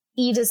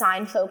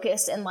e-design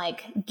focused and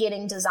like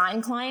getting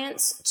design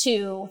clients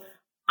to,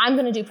 I'm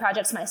going to do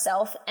projects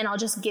myself and I'll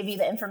just give you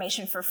the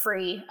information for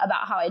free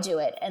about how I do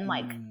it, and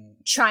like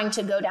trying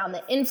to go down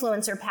the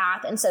influencer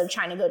path instead of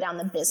trying to go down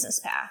the business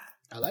path.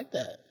 I like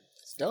that.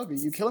 Stelby,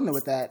 you killing it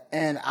with that.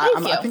 And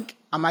I think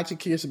I'm actually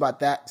curious about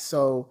that.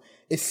 So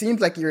it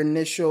seems like your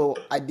initial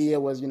idea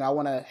was, I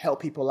want to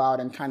help people out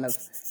and kind of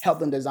help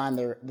them design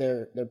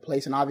their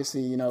place. And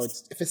obviously,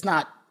 if it's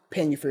not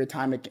paying you for your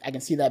time, I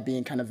can see that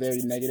being kind of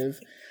very negative.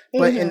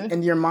 But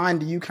in your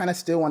mind, do you kind of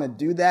still want to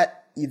do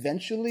that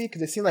eventually?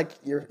 Because it seems like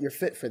you're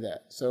fit for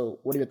that. So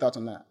what are your thoughts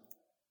on that?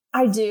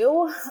 I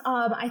do.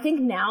 I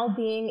think now,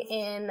 being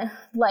in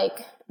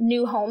like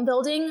new home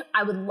building,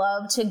 I would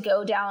love to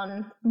go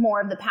down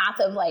more of the path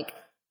of like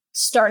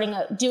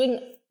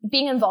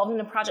being involved in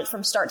a project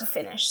from start to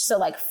finish. So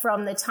like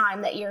from the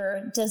time that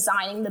you're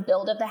designing the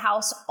build of the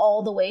house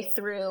all the way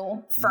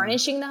through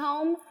furnishing the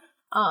home.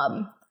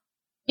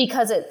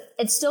 Because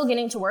it's still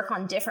getting to work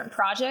on different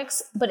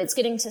projects, but it's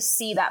getting to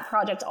see that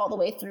project all the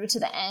way through to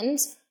the end.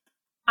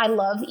 I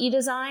love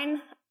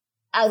e-design.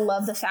 I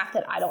love the fact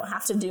that I don't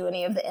have to do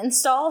any of the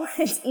install.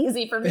 It's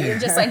easy for me to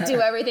just like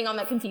do everything on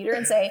the computer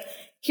and say,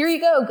 here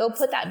you go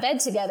put that bed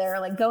together,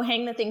 or like go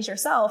hang the things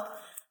yourself.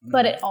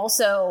 But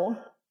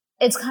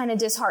it's kind of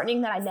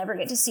disheartening that I never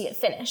get to see it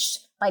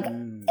finished. Like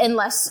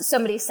unless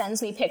somebody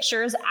sends me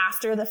pictures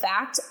after the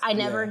fact, I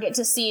never get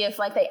to see if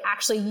like they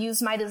actually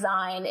used my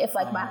design, if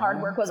like my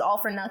hard work was all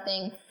for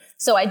nothing.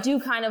 So I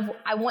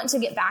want to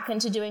get back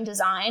into doing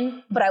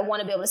design, but I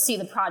want to be able to see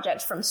the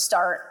project from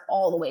start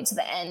all the way to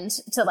the end,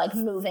 to like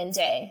move in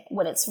day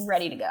when it's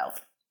ready to go.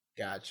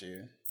 Got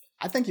you.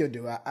 I think you'll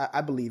do it.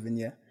 I believe in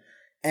you.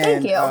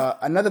 And thank you.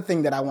 Another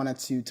thing that I wanted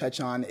to touch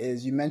on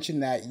is you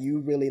mentioned that you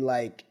really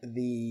like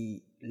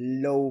the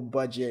low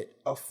budget,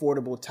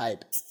 affordable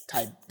type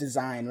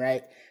design,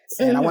 right?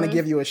 And I want to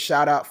give you a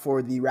shout out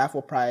for the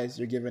raffle prize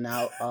you're giving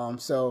out.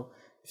 So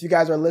if you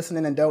guys are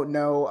listening and don't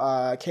know,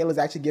 Kayla's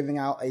actually giving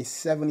out a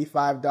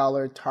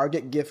 $75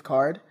 Target gift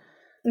card.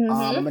 I'm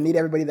gonna need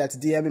everybody that's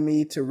DMing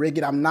me to rig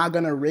it. I'm not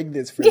gonna rig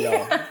this for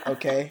y'all,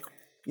 okay?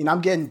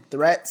 I'm getting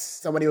threats.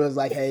 Somebody was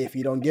like, hey, if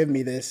you don't give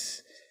me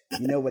this,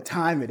 you know what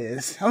time it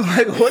is. I'm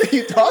like, what are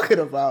you talking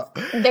about?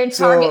 They're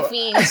Target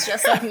fiends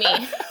just like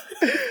me.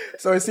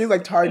 So it seems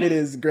like Target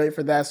is great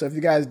for that. So if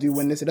you guys do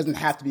win this, it doesn't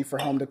have to be for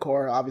home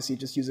decor. Obviously,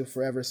 just use it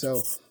forever.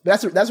 So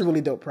that's a really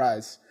dope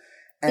prize.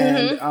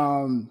 And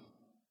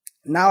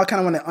now I kind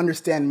of want to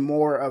understand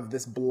more of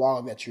this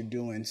blog that you're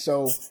doing.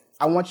 So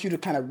I want you to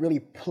kind of really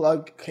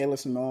plug Kayla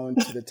Simone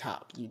to the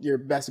top, your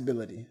best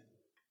ability.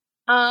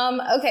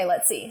 Okay,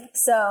 let's see.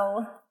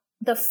 So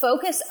the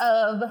focus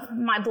of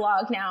my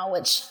blog now,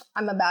 which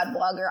I'm a bad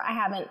blogger, I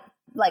haven't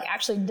like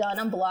actually done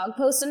a blog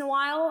post in a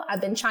while.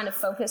 I've been trying to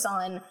focus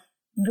on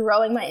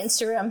growing my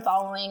Instagram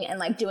following and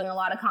like doing a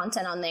lot of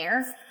content on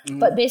there.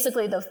 But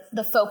basically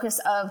the focus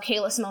of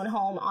Kayla Simone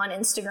Home on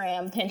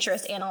Instagram,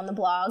 Pinterest, and on the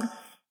blog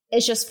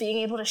is just being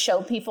able to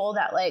show people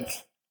that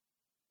like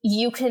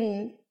you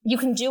can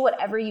do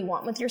whatever you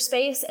want with your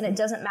space, and it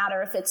doesn't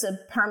matter if it's a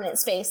permanent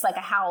space like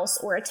a house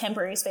or a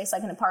temporary space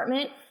like an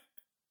apartment.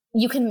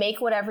 You can make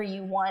whatever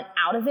you want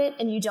out of it,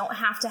 and you don't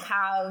have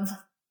to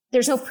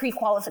there's no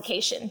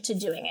pre-qualification to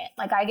doing it.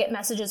 Like I get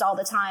messages all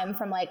the time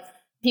from like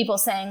people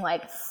saying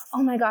like,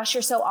 oh my gosh,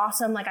 you're so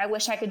awesome. Like, I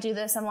wish I could do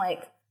this. I'm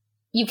like,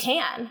 you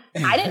can.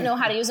 I didn't know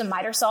how to use a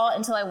miter saw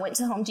until I went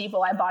to Home Depot.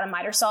 I bought a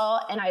miter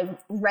saw and I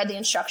read the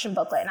instruction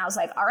booklet and I was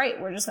like, all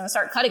right, we're just going to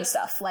start cutting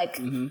stuff.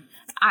 Like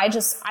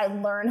I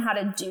learned how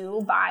to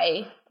do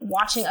by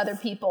watching other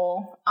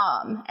people.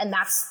 And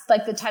that's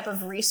like the type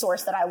of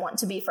resource that I want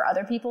to be for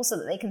other people, so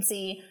that they can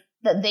see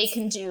that they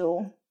can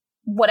do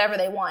whatever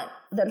they want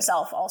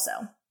themselves also.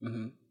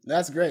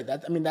 That's great.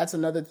 That's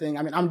another thing.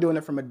 I mean, I'm doing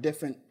it from a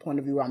different point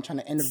of view where I'm trying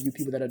to interview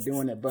people that are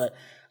doing it, but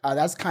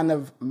that's kind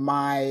of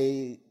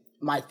my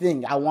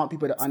thing. I want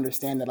people to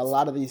understand that a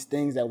lot of these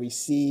things that we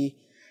see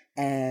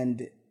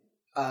and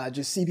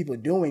just see people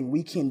doing,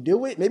 we can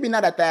do it. Maybe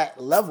not at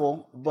that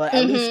level, but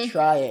at least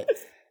try it.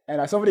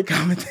 And somebody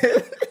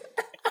commented,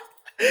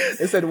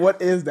 they said,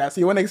 what is that? So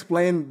you want to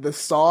explain the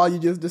saw you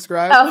just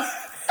described? Oh,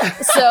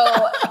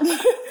 so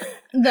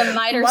the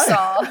miter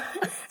saw.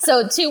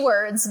 So 2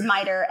 words,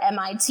 miter,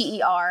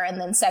 M-I-T-E-R,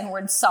 and then second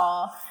word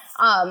saw.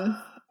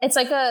 It's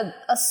like a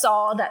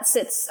saw that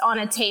sits on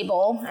a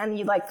table, and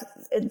you like,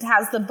 it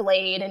has the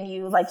blade, and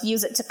you like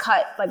use it to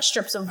cut like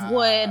strips of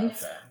wood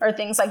or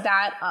things like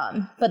that.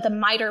 But the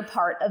miter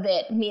part of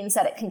it means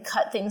that it can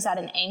cut things at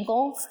an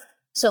angle.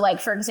 So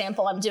like, for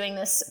example, I'm doing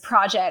this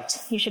project.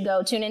 You should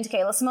go tune into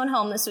Kayla Simone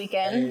Home this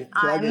weekend.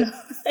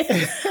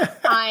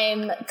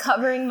 I'm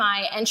covering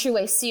my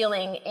entryway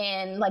ceiling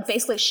in like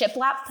basically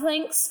shiplap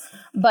planks,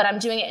 but I'm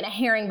doing it in a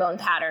herringbone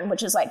pattern,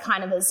 which is like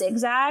kind of a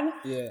zigzag.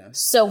 Yeah.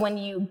 So when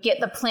you get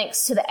the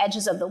planks to the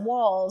edges of the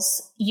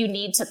walls, you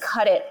need to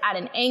cut it at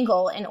an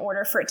angle in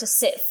order for it to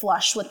sit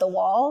flush with the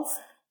wall.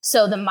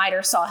 So the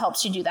miter saw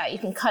helps you do that. You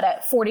can cut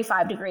at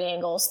 45-degree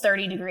angles,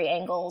 30-degree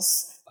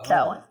angles.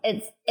 So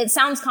it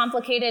sounds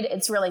complicated.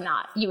 It's really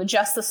not. You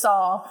adjust the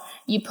saw,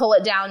 you pull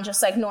it down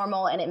just like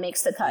normal, and it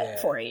makes the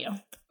cut for you.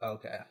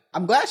 Okay.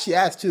 I'm glad she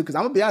asked too, because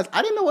I'm gonna be honest,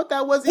 I didn't know what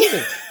that was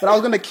either. But I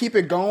was gonna keep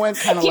it going,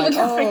 kind of like,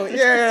 oh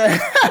yeah.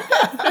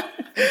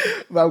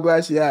 But I'm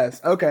glad she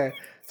asked. Okay.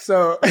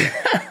 So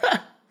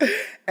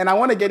and I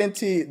want to get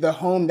into the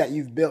home that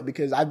you've built,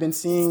 because I've been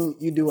seeing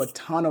you do a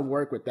ton of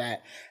work with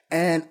that.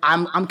 And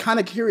I'm kind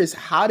of curious,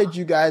 how did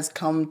you guys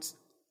come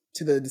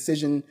to the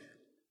decision,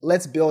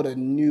 let's build a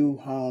new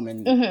home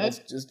and let's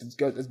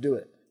do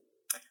it?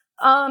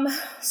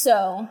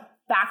 So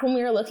back when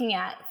we were looking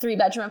at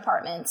 3-bedroom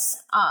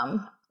apartments,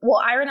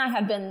 Ira and I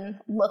had been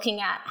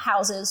looking at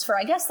houses for,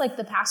 I guess, like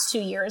the past 2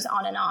 years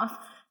on and off,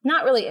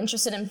 not really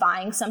interested in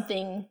buying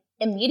something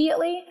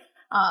immediately,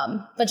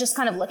 but just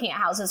kind of looking at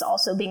houses.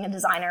 Also being a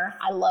designer,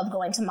 I love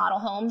going to model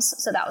homes.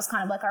 So that was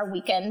kind of like our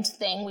weekend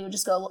thing. We would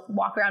just go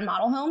walk around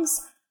model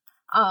homes.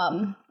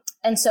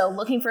 And so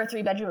looking for a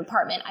 3-bedroom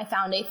apartment, I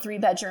found a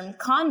 3-bedroom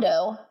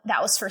condo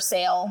that was for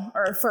sale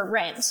or for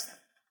rent.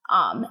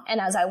 And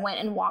as I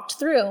went and walked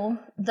through,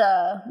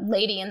 the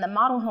lady in the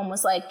model home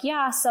was like,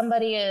 yeah,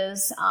 somebody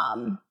is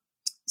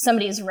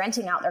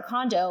renting out their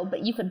condo,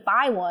 but you could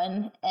buy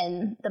one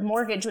and the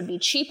mortgage would be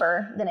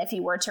cheaper than if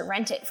you were to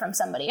rent it from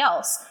somebody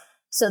else.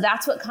 So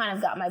that's what kind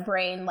of got my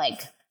brain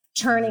like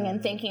turning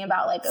and thinking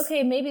about like,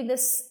 okay, maybe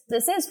this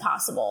is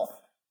possible.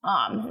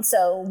 And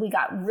so we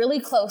got really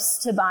close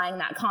to buying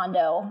that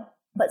condo,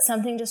 but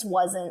something just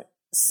wasn't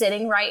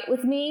sitting right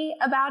with me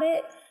about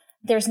it.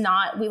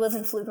 We live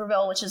in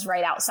Pflugerville, which is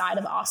right outside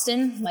of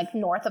Austin, like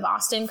north of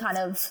Austin, kind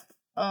of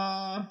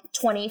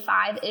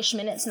 25-ish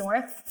minutes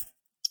north.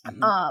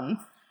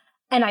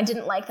 And I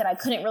didn't like that I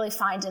couldn't really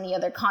find any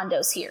other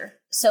condos here.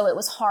 So it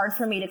was hard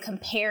for me to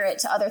compare it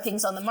to other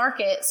things on the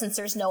market since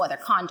there's no other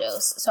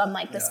condos. So I'm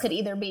like, this could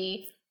either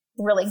be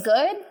really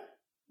good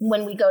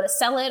when we go to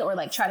sell it or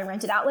like try to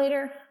rent it out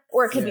later,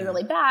 or it could be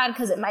really bad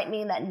because it might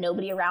mean that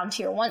nobody around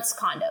here wants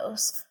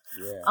condos.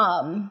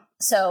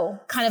 So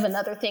kind of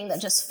another thing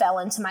that just fell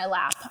into my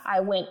lap. I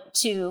went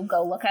to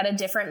go look at a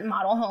different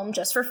model home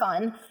just for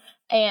fun.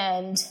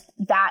 And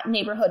that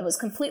neighborhood was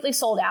completely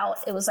sold out.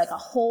 It was like a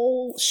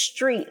whole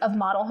street of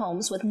model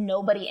homes with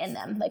nobody in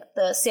them. Like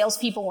the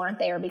salespeople weren't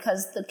there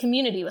because the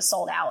community was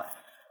sold out.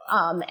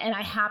 And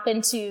I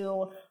happened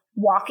to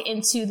walk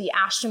into the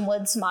Ashton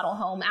Woods model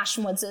home.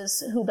 Ashton Woods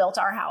is who built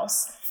our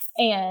house.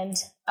 And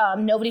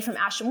nobody from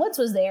Ashton Woods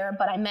was there,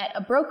 but I met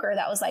a broker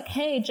that was like,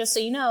 hey, just so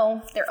you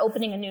know, they're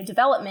opening a new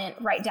development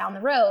right down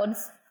the road,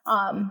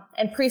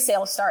 and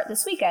pre-sales start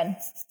this weekend.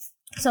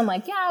 So I'm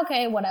like, yeah,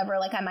 okay, whatever.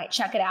 Like I might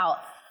check it out.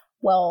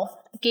 Well,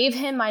 gave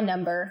him my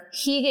number.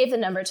 He gave the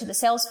number to the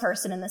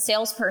salesperson, and the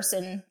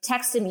salesperson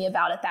texted me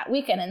about it that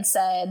weekend and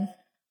said,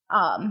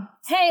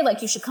 hey,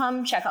 like you should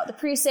come check out the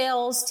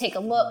pre-sales, take a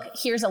look.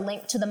 Here's a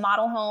link to the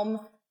model home.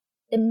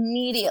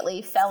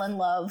 immediately fell in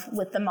love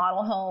with the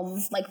model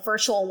home, like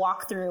virtual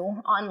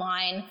walkthrough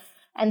online.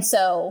 And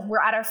so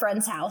we're at our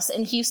friend's house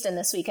in Houston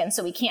this weekend,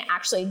 so we can't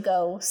actually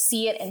go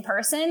see it in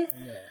person.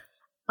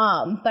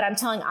 Yeah. But I'm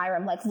telling Ira,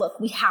 I'm like, look,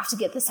 we have to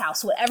get this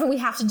house. Whatever we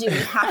have to do, we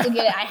have to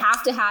get it. I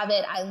have to have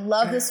it. I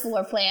love this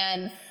floor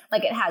plan.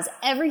 Like, it has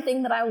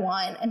everything that I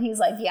want. And he's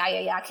like,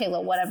 yeah,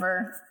 Kayla,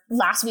 whatever.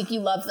 Last week you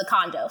loved the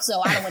condo,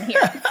 so I don't want to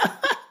hear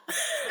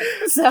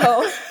it.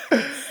 So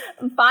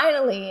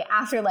finally,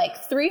 after like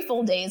 3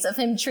 full days of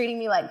him treating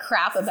me like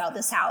crap about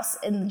this house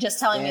and just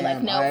telling me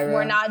like, no, Ira,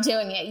 we're not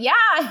doing it.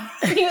 Yeah,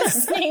 he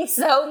was being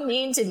so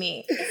mean to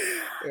me.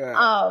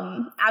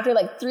 Yeah. After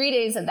like 3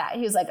 days of that,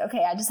 he was like,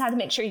 okay, I just had to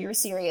make sure you were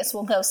serious.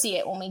 We'll go see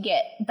it when we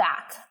get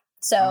back.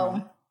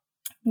 So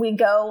we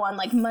go on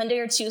like Monday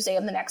or Tuesday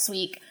of the next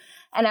week.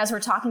 And as we're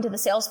talking to the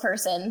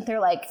salesperson,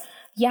 they're like,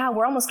 yeah,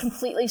 we're almost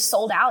completely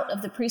sold out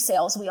of the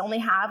pre-sales. We only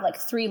have like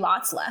 3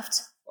 lots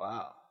left.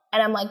 Wow.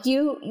 And I'm like,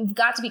 you've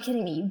got to be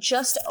kidding me. You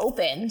just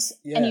opened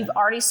and you've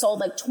already sold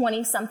like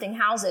 20 something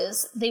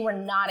houses. They were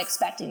not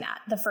expecting that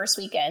the first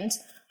weekend.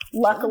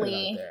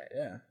 Luckily,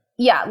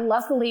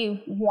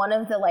 luckily one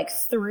of the like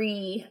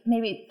 3,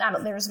 maybe,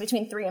 there was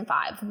between 3 and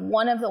 5.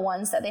 One of the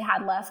ones that they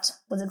had left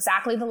was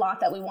exactly the lot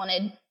that we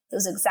wanted. It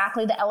was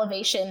exactly the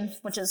elevation,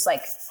 which is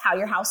like how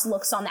your house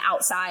looks on the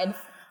outside.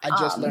 I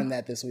just learned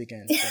that this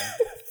weekend. So.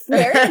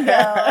 There you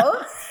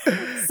go.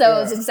 So it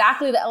was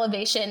exactly the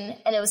elevation,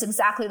 and it was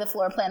exactly the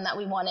floor plan that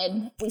we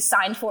wanted. We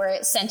signed for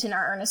it, sent in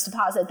our earnest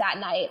deposit that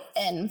night,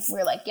 and we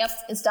were like, yep,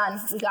 it's done.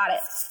 We got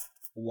it.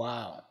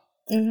 Wow.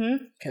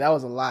 Mm-hmm. Okay, that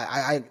was a lot.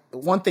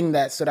 One thing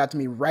that stood out to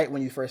me right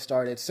when you first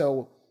started.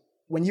 So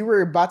when you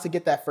were about to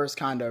get that first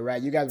condo,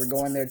 right, you guys were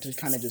going there to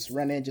kind of just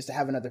rent it, just to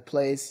have another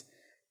place.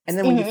 And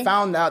then when you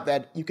found out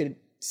that you could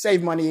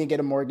save money and get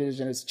a mortgage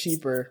and it's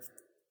cheaper,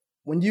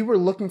 when you were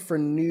looking for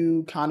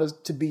new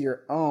condos to be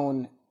your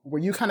own, were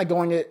you kind of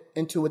going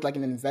into it with like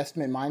an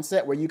investment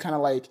mindset? Were you kind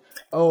of like,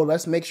 oh,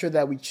 let's make sure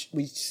that we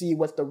see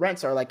what the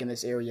rents are like in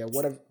this area,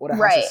 what a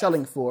house is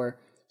selling for,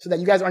 so that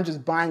you guys aren't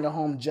just buying a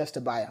home just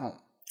to buy a home?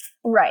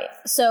 Right.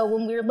 So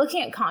when we were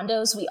looking at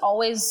condos, we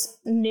always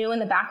knew in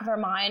the back of our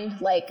mind,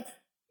 like,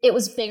 it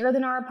was bigger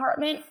than our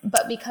apartment,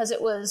 but because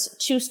it was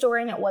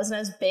 2-story and it wasn't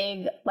as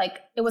big, like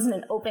it wasn't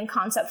an open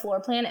concept floor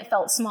plan, it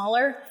felt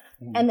smaller.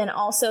 And then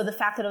also the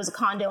fact that it was a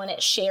condo and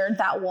it shared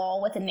that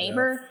wall with a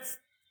neighbor,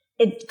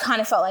 it kind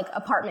of felt like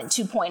apartment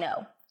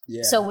 2.0.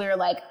 Yeah. So we were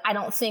like, I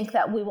don't think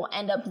that we will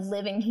end up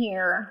living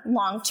here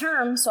long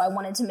term. So I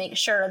wanted to make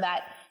sure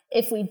that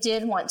if we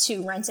did want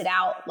to rent it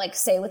out, like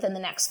say within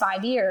the next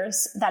 5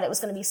 years, that it was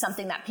going to be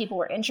something that people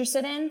were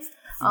interested in.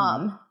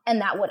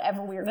 And that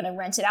whatever we were going to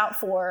rent it out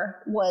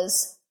for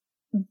was,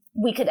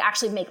 we could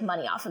actually make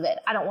money off of it.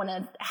 I don't want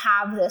to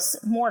have this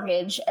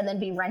mortgage and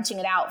then be renting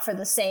it out for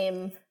the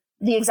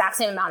exact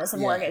same amount as the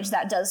mortgage.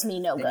 That does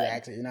me no good.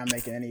 Exactly. You're not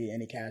making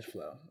any cash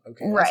flow.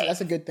 Okay. Right. That's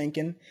a good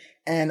thinking.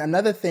 And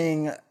another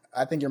thing,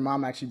 I think your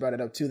mom actually brought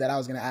it up too, that I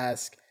was going to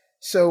ask.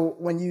 So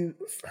when you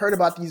heard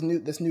about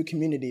this new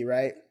community,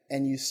 right?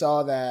 And you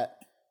saw that,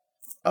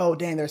 oh,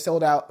 dang, they're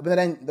sold out. But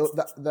then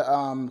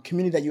the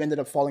community that you ended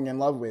up falling in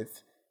love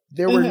with,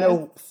 there were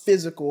no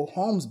physical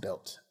homes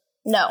built.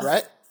 No.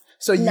 Right?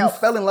 So you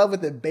fell in love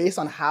with it based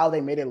on how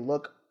they made it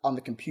look on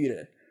the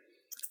computer.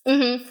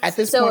 Mm-hmm. At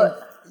this point,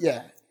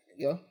 yeah.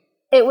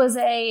 It was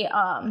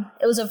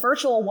a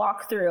virtual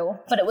walkthrough,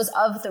 but it was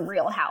of the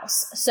real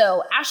house.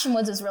 So Ashton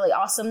Woods is really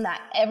awesome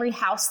that every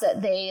house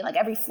that they, like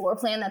every floor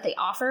plan that they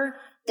offer,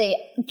 they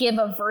give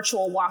a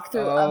virtual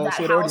walkthrough of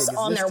that house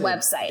on their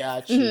website.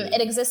 Gotcha. Mm-hmm.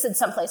 It existed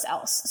someplace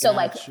else. So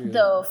like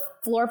the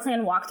floor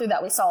plan walkthrough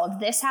that we saw of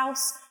this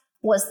house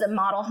was the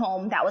model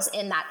home that was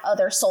in that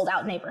other sold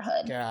out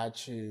neighborhood.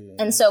 Got you.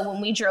 And so when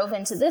we drove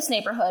into this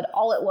neighborhood,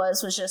 all it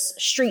was just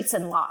streets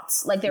and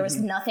lots. Like there was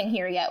nothing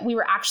here yet. We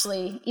were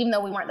actually, even though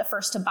we weren't the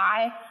first to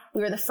buy,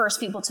 we were the first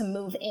people to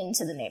move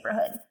into the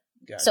neighborhood.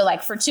 Gotcha. So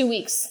like for 2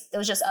 weeks, it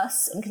was just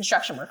us and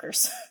construction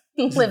workers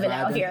living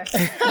out here.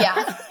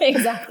 Yeah,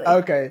 exactly.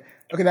 Okay.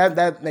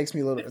 That makes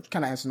me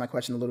kind of answers my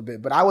question a little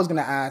bit. But I was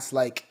going to ask,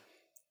 like,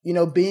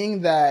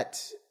 being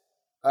that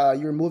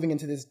you're moving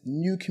into this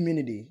new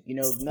community,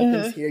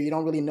 nothing's here. You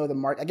don't really know the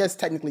market. I guess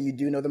technically you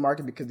do know the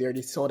market because they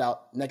already sold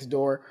out next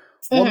door.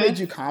 What made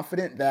you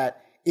confident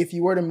that if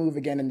you were to move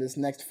again in this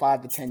next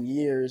 5 to 10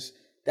 years,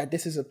 that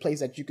this is a place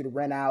that you could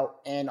rent out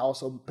and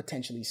also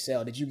potentially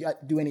sell? Did you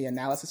do any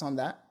analysis on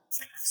that?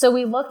 So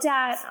we looked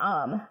at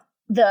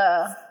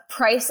the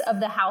price of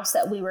the house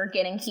that we were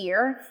getting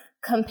here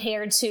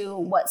compared to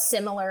what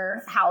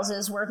similar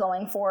houses were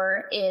going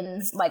for in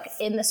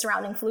the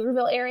surrounding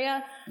Pflugerville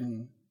area.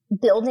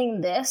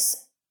 Building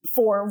this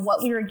for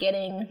what we were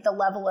getting, the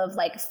level of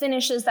like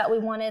finishes that we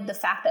wanted, the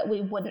fact that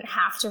we wouldn't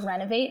have to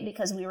renovate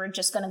because we were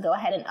just going to go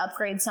ahead and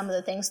upgrade some of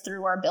the things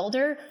through our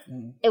builder.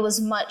 It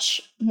was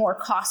much more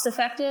cost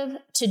effective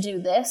to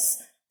do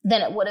this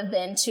than it would have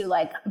been to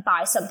like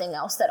buy something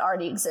else that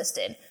already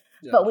existed.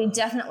 Yeah. But we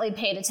definitely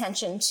paid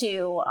attention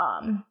to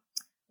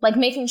like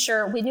making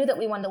sure we knew that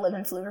we wanted to live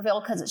in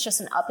Pflugerville because it's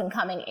just an up and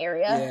coming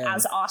area. Yeah.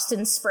 As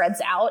Austin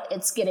spreads out,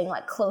 it's getting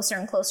like closer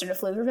and closer to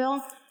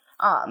Pflugerville.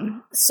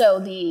 So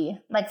the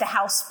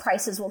house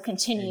prices will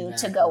continue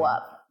to go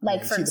up.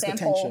 Like, for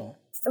example,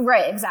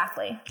 right,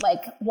 exactly.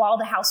 Like while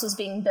the house was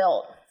being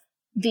built,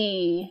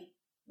 the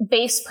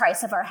base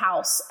price of our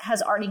house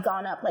has already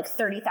gone up like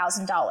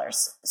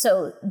 $30,000.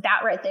 So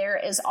that right there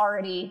is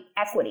already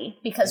equity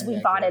because we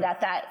bought it at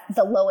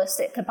the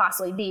lowest it could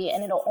possibly be,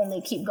 and it'll only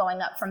keep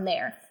going up from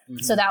there.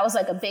 Mm-hmm. So that was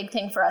like a big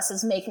thing for us,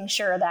 is making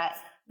sure that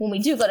when we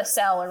do go to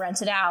sell or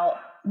rent it out,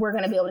 we're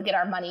going to be able to get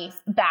our money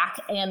back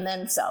and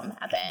then some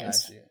at the end.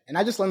 And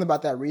I just learned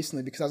about that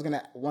recently because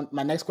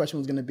my next question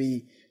was going to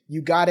be,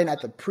 you got in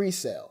at the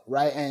pre-sale,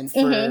 right? And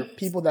for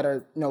people that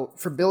are,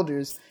 for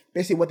builders,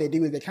 basically what they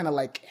do is they kind of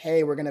like,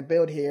 hey, we're going to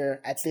build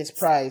here at this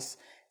price.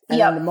 And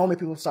then the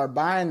moment people start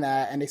buying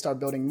that and they start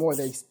building more,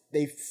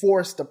 they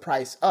force the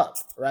price up,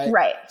 right?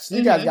 Right. So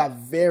you guys got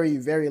very,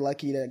 very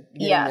lucky to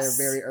get in there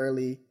very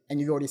early, and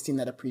you've already seen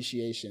that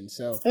appreciation.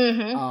 So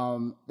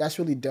that's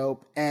really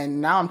dope.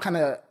 And now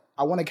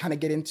I want to kind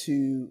of get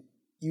into,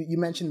 you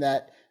mentioned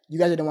that you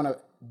guys didn't want to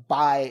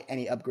buy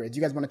any upgrades.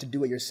 You guys wanted to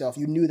do it yourself.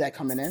 You knew that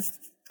coming in?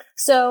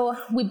 So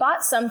we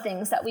bought some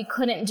things that we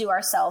couldn't do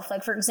ourselves.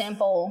 Like, for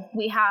example,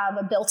 we have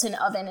a built-in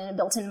oven and a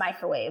built-in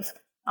microwave.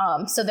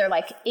 So they're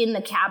like in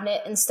the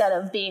cabinet instead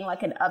of being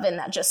like an oven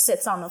that just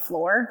sits on the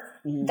floor.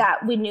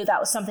 That we knew that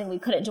was something we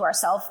couldn't do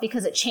ourselves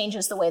because it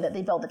changes the way that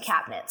they build the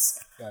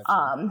cabinets.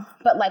 Gotcha.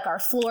 But like our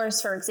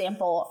floors, for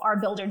example, our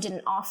builder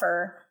didn't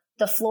offer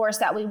the floors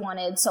that we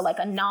wanted. So like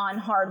a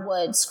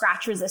non-hardwood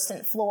scratch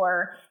resistant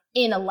floor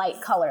in a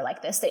light color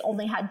like this. They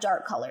only had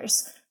dark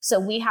colors. So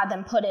we had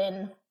them put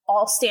in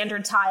all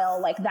standard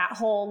tile. Like that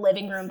whole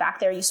living room back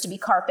there used to be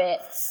carpet.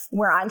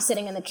 Where I'm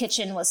sitting in the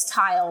kitchen was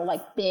tile,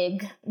 like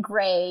big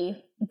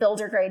gray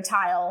builder grade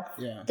tile.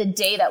 Yeah. The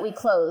day that we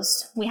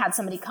closed, we had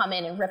somebody come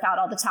in and rip out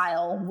all the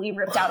tile. We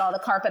ripped out all the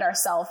carpet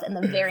ourselves. And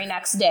the very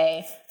next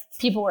day,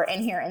 people were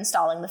in here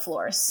installing the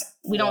floors.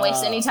 We don't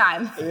waste any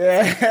time.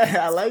 Yeah,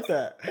 I like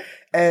that.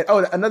 And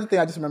another thing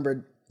I just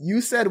remembered,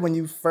 you said when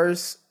you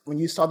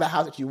saw the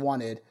house that you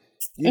wanted,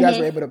 you guys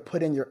were able to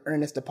put in your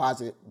earnest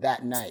deposit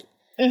that night.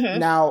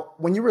 Now,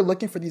 when you were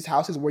looking for these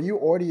houses, were you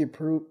already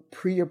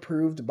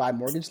pre-approved by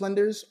mortgage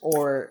lenders,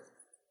 or?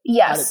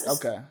 Yes.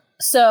 Okay.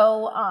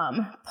 So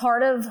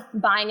part of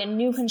buying a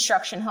new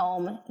construction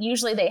home,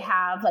 usually they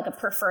have like a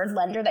preferred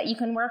lender that you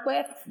can work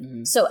with.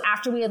 So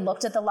after we had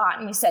looked at the lot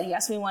and we said,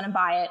 yes, we want to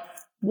buy it,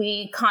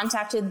 we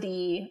contacted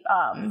the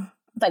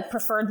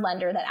preferred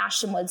lender that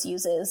Ashton Woods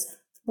uses.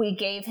 We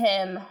gave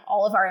him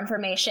all of our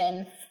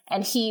information,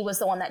 and he was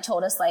the one that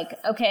told us, like,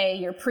 okay,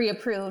 you're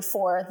pre-approved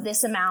for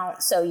this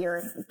amount, so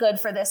you're good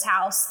for this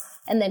house.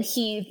 And then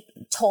he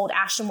told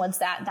Ashton Woods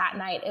that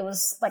night. It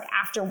was like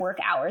after work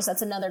hours.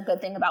 That's another good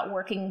thing about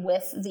working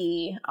with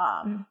the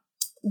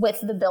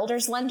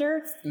builder's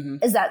lender,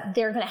 is that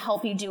they're going to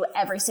help you do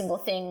every single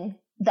thing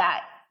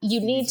that you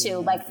need to.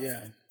 Like,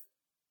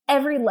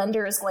 every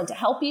lender is going to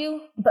help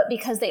you, but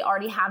because they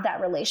already have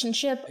that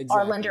relationship,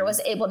 our lender was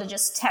able to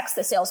just text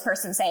the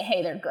salesperson and say,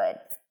 hey, they're good,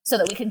 so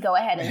that we could go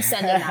ahead and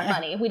send in that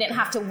money. We didn't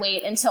have to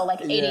wait until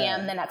like 8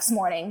 a.m. the next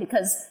morning,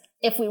 because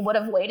if we would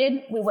have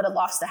waited, we would have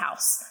lost the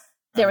house.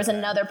 There was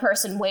another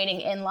person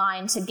waiting in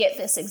line to get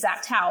this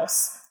exact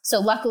house.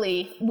 So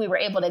luckily, we were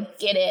able to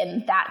get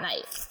in that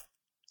night.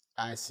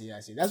 I see.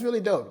 That's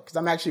really dope, because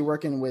I'm actually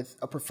working with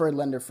a preferred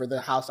lender for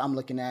the house I'm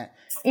looking at.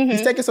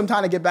 He's taking some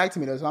time to get back to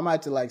me, though, so I might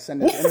have to like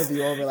send this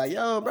interview over, like,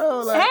 yo,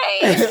 bro, like,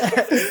 hey, you're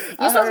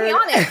supposed to be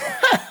on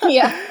it.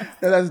 Yeah.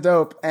 No, that's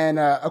dope. And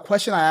a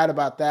question I had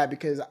about that,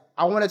 because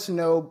I wanted to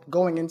know,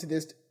 going into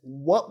this,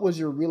 what was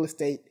your real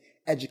estate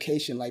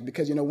education like?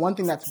 Because, one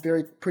thing that's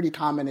pretty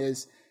common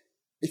is,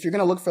 if you're going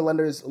to look for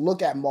lenders,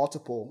 look at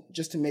multiple,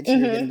 just to make sure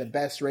you're getting the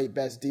best rate,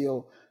 best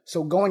deal.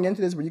 So going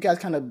into this, were you guys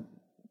kind of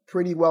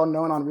pretty well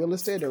known on real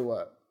estate, or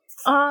what?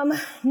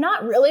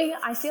 Not really.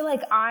 I feel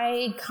like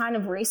I kind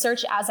of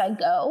research as I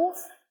go.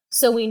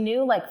 So we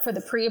knew, like, for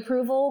the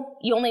pre-approval,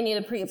 you only need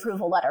a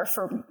pre-approval letter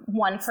for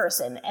one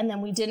person. And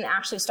then we didn't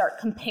actually start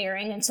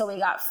comparing until we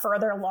got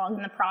further along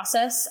in the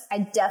process. I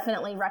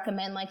definitely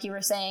recommend, like you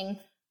were saying,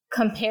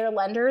 compare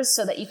lenders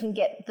so that you can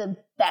get the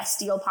best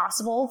deal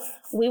possible.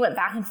 We went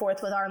back and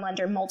forth with our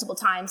lender multiple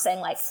times saying,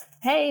 like,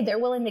 hey, they're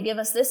willing to give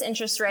us this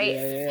interest rate.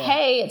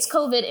 Hey, it's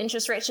COVID,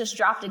 interest rates just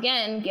dropped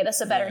again, get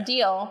us a better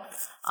deal.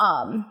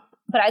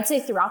 But I'd say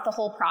throughout the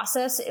whole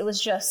process, it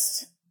was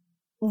just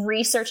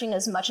researching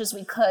as much as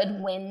we could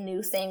when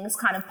new things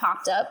kind of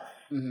popped up.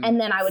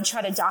 And then I would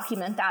try to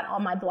document that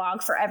on my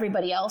blog for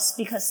everybody else,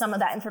 because some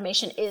of that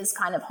information is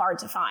kind of hard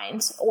to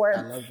find, or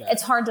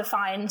it's hard to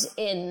find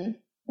in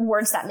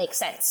words that make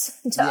sense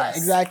to us. Yeah,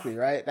 exactly,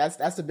 right?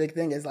 That's the big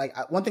thing, is like,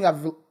 one thing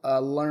I've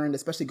learned,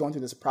 especially going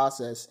through this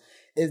process,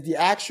 is the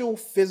actual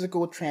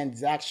physical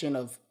transaction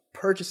of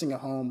purchasing a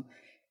home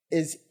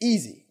is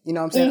easy. You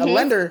know what I'm saying? A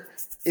lender,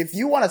 if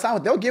you want to sign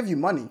with, they'll give you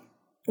money.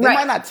 They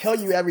might not tell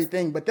you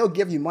everything, but they'll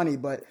give you money.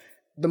 But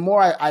the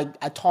more I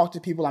talk to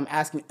people, I'm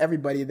asking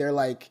everybody, they're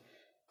like,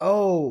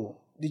 oh,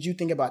 did you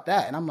think about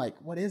that? And I'm like,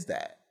 what is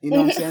that? You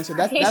know what I'm saying? So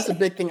that's a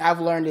big thing I've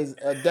learned is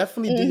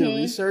definitely do your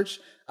research.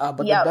 But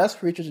the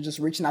best research is just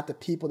reaching out to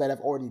people that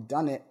have already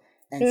done it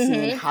and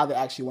seeing how they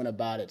actually went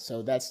about it. So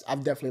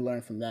I've definitely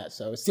learned from that.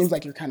 So it seems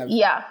like you're kind of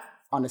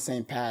on the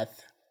same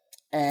path.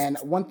 And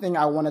one thing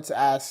I wanted to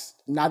ask,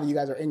 now that you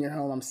guys are in your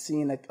home, I'm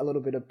seeing like a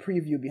little bit of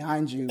preview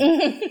behind you,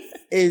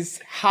 is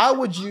how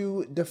would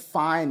you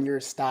define your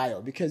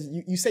style? Because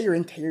you say you're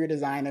an interior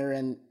designer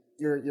and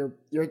your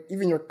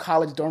even your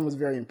college dorm was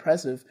very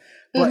impressive.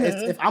 But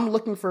if I'm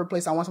looking for a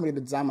place, I want somebody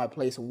to design my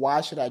place,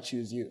 why should I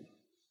choose you?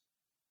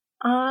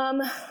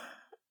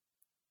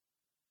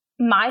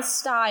 My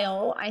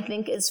style, I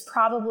think, is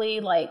probably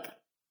like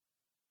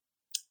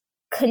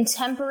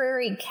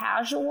contemporary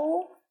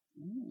casual.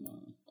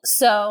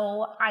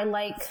 So I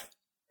like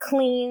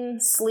clean,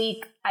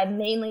 sleek. I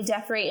mainly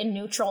decorate in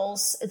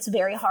neutrals. It's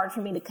very hard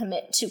for me to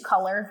commit to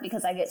color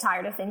because I get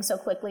tired of things so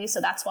quickly.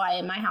 So that's why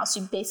in my house,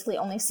 you basically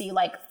only see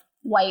like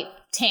white,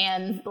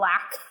 tan,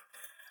 black.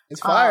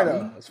 It's fire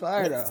though. It's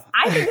fire though.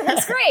 I think it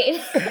looks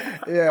great.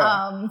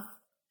 Yeah.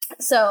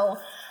 So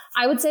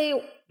I would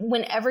say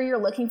whenever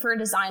you're looking for a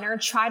designer,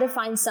 try to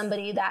find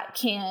somebody that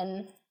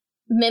can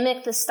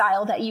mimic the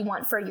style that you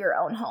want for your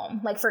own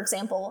home. Like, for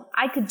example,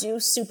 I could do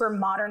super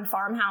modern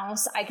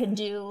farmhouse. I could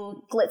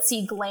do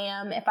glitzy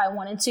glam if I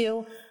wanted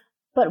to.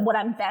 But what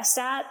I'm best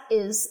at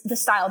is the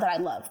style that I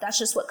love. That's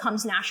just what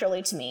comes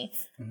naturally to me.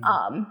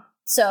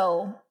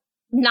 So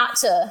not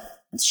to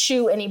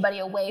shoo anybody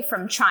away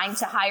from trying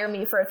to hire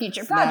me for a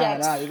future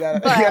project. You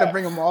gotta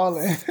bring them all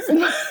in.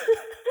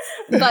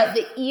 But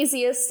the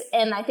easiest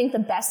and I think the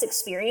best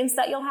experience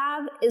that you'll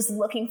have is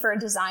looking for a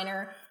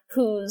designer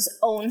whose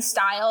own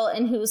style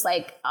and whose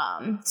like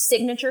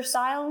signature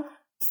style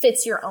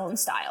fits your own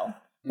style.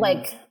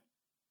 Like,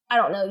 I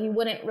don't know, you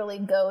wouldn't really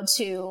go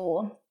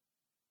to,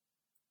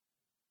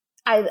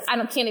 I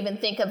can't even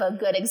think of a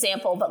good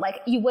example, but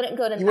like you wouldn't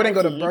go to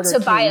Burger King to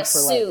buy a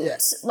suit.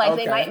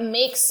 They might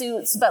make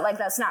suits, but like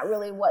that's not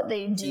really what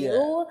they do.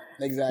 Yeah,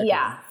 exactly.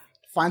 Yeah.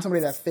 Find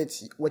somebody that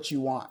fits what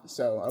you want.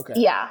 So, okay.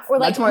 Yeah. Or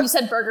like you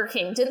said Burger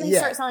King. Didn't they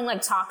start selling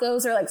like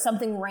tacos or like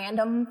something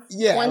random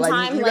one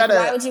time? Like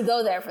why would you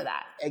go there for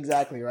that?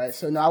 Exactly, right?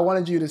 So, no, I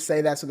wanted you to say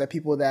that so that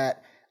people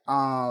that,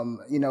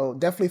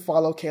 definitely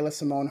follow Kayla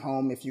Simone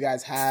Home if you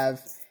guys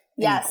have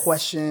any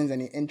questions,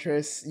 any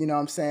interests. You know what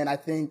I'm saying? I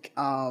think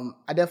I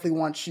definitely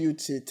want you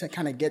to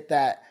kind of get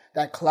that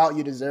clout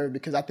you deserve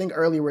because I think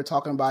earlier we were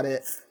talking about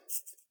it.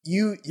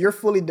 You're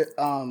fully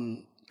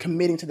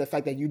committing to the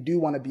fact that you do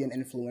want to be an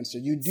influencer.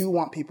 You do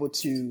want people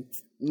to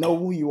know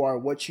who you are,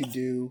 what you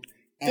do,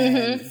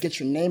 and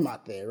get your name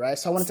out there, right?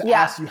 So I wanted to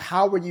ask you,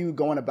 how were you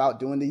going about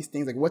doing these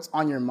things? Like, what's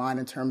on your mind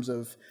in terms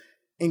of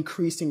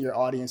increasing your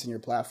audience and your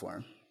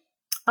platform?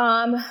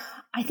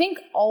 I think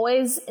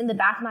always in the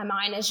back of my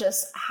mind is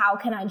just, how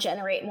can I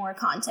generate more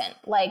content?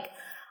 Like,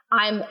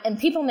 and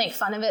people make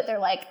fun of it. They're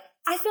like,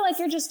 I feel like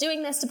you're just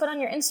doing this to put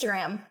on your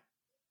Instagram.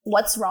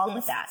 What's wrong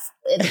with that?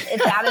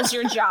 If that is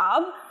your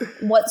job,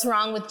 what's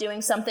wrong with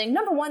doing something,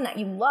 number one, that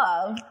you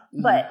love,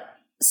 but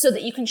so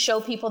that you can show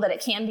people that it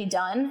can be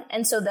done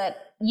and so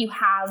that you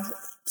have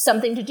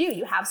something to do.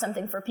 You have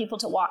something for people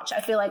to watch.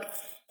 I feel like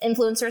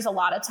influencers a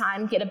lot of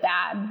time get a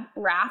bad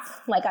rap.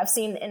 Like I've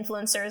seen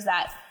influencers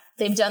that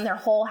they've done their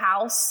whole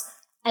house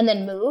and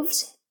then moved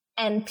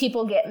and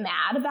people get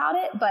mad about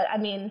it. But I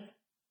mean,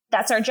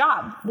 that's our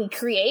job. We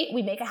create,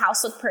 we make a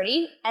house look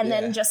pretty, and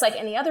then just like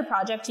any other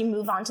project, you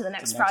move on to the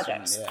next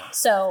project.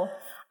 So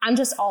I'm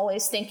just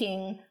always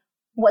thinking,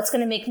 what's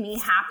going to make me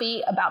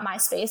happy about my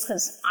space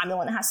because I'm the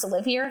one that has to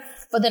live here.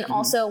 But then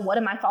also, what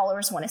do my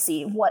followers want to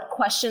see? What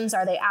questions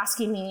are they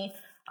asking me?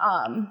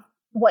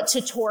 What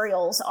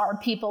tutorials are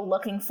people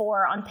looking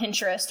for on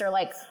Pinterest? Or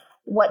like,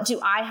 what do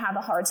I have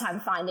a hard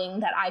time finding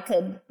that I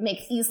could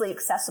make easily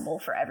accessible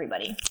for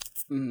everybody?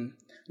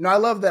 No, I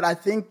love that. I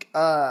think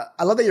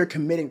I love that you're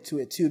committing to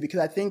it too, because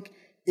I think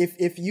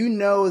if you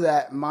know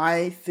that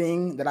my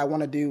thing that I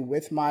want to do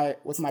with my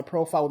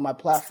profile, with my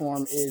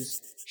platform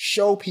is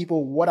show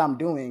people what I'm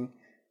doing,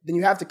 then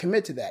you have to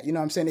commit to that. You know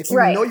what I'm saying? If you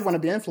know you want to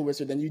be an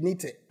influencer, then you need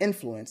to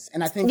influence.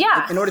 And I think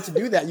in order to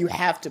do that, you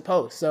have to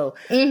post. So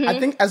I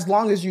think as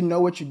long as you know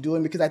what you're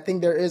doing, because I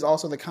think there is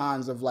also the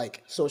cons of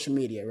like social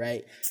media,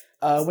 right?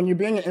 When you're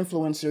being an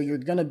influencer,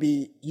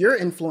 you're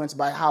influenced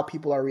by how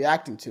people are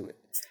reacting to it.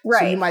 Right.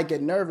 So you might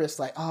get nervous,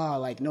 like,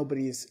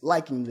 nobody's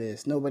liking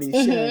this, nobody's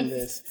sharing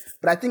this.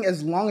 But I think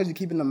as long as you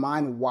keep in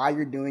mind why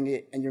you're doing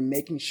it and you're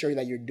making sure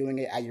that you're doing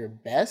it at your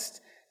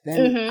best,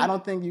 then I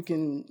don't think you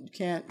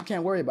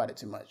can't worry about it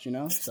too much, you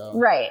know? So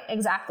right,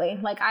 exactly.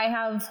 Like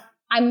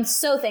I'm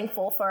so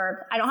thankful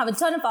for, I don't have a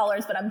ton of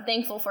followers, but I'm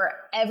thankful for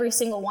every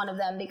single one of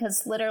them,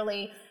 because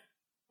literally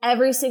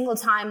every single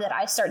time that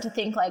I start to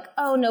think like,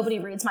 oh, nobody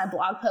reads my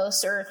blog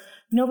post or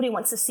nobody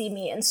wants to see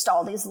me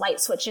install these light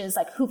switches,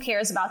 like who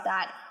cares about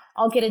that?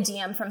 I'll get a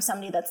DM from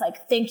somebody that's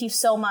like, thank you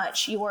so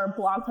much. Your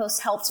blog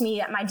post helped me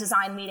at my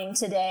design meeting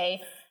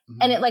today.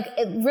 And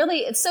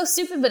it's so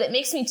stupid, but it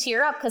makes me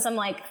tear up, because I'm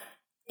like,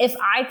 if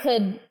I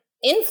could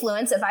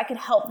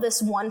help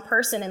this one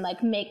person and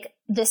like make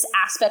this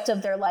aspect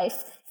of their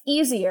life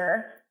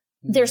easier,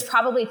 there's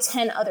probably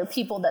 10 other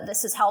people that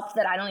this has helped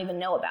that I don't even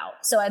know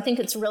about. So I think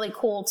it's really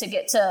cool to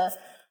get to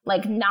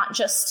like not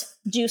just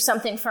do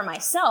something for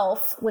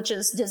myself, which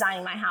is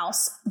designing my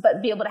house,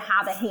 but be able to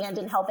have a hand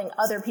in helping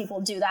other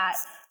people do that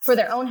for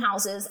their own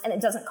houses, and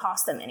it doesn't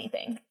cost them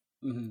anything.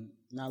 Mm-hmm.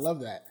 And I love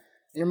that.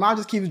 Your mom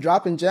just keeps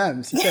dropping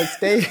gems. She said,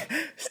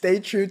 stay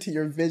true to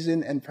your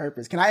vision and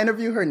purpose. Can I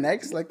interview her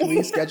next? Like, can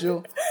we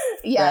schedule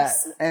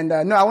Yes. that? And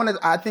no, I want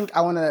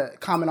to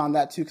comment on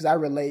that too, because I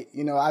relate.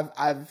 You know,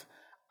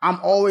 I'm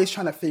always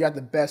trying to figure out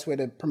the best way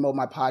to promote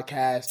my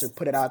podcast or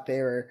put it out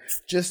there, or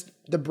just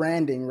the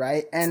branding,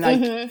 right? And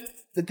like,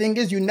 the thing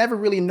is, you never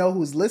really know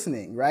who's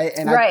listening, right?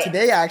 And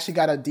today I actually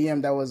got a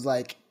DM that was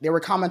like, they were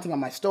commenting on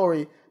my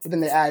story, but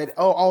then they added,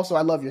 "Oh, also,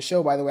 I love your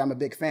show, by the way, I'm a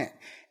big fan."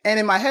 And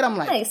in my head, I'm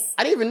like, nice.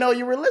 I didn't even know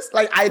you were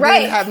listening. Like, I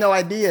didn't have no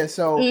idea.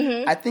 So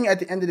I think at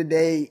the end of the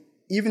day,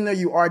 even though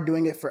you are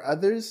doing it for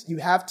others, you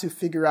have to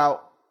figure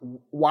out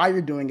why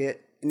you're doing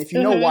it. And if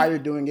you know why you're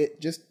doing it,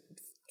 just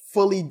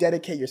fully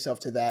dedicate yourself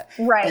to that.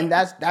 Right. And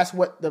that's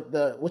what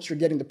what you're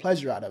getting the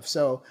pleasure out of.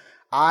 So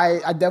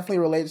I definitely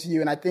relate to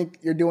you, and I think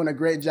you're doing a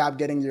great job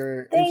getting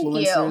your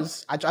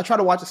influencers. I try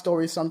to watch the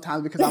stories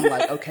sometimes because I'm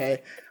like,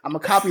 okay, I'm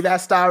gonna copy that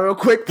style real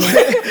quick,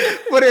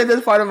 put it in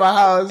this part of my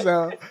house.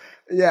 So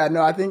yeah,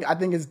 no, I think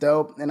it's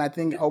dope, and I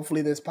think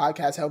hopefully this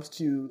podcast helps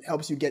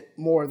you get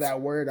more of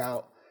that word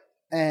out.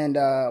 And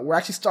we're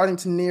actually starting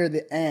to near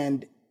the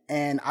end,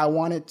 and I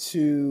wanted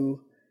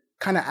to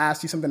kind of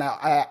ask you something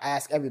I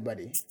ask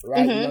everybody,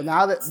 right? You know,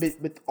 now that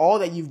with all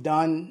that you've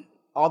done,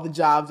 all the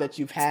jobs that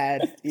you've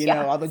had, you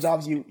know, all the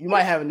jobs you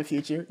might have in the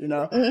future, you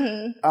know,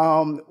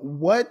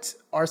 what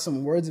are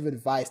some words of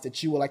advice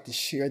that you would like to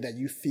share that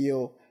you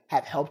feel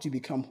have helped you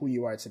become who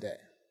you are today?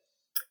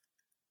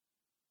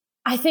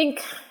 I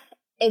think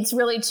it's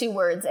really 2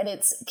 words, and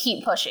it's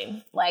keep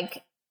pushing.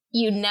 Like,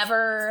 you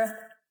never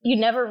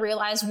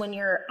realize when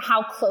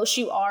how close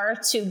you are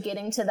to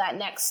getting to that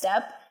next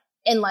step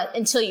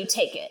until you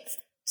take it.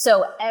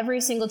 So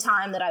every single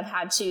time that I've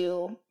had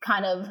to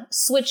kind of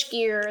switch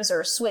gears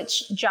or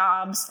switch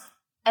jobs,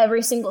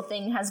 every single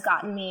thing has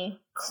gotten me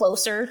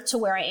closer to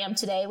where I am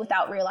today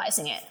without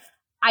realizing it.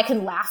 I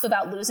can laugh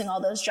about losing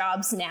all those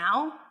jobs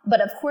now, but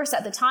of course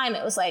at the time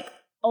it was like,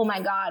 oh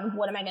my God,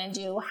 what am I going to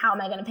do? How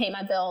am I going to pay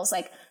my bills?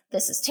 Like,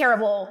 this is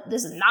terrible.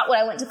 This is not what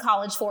I went to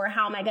college for.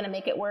 How am I going to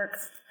make it work?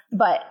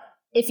 But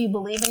if you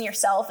believe in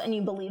yourself and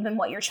you believe in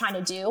what you're trying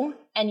to do,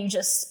 and you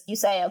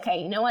say,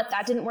 okay, you know what,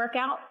 that didn't work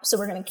out, so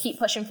we're going to keep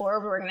pushing forward.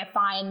 We're going to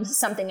find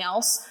something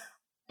else.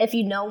 If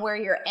you know where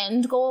your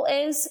end goal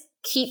is,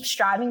 keep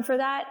striving for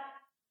that,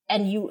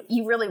 and you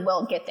really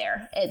will get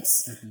there.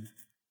 It's,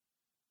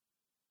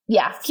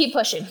 keep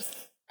pushing.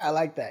 I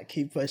like that.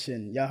 Keep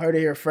pushing. Y'all heard it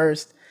here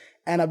first.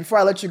 And before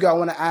I let you go, I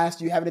want to ask,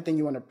 do you have anything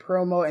you want to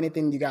promo,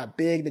 anything you got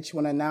big that you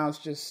want to announce?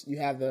 Just, you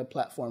have the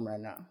platform right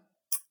now.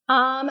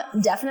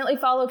 Definitely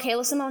follow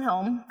Kayla Simone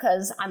Home,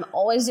 because I'm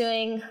always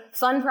doing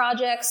fun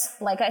projects.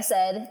 Like I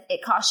said,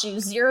 it costs you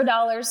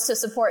 $0 to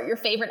support your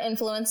favorite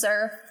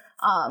influencer.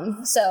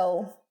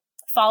 So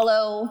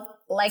follow,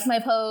 like my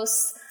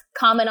posts,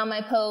 comment on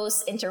my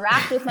posts,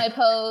 interact with my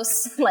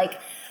posts, like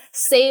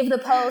save the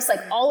posts,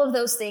 like all of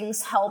those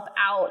things help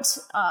out.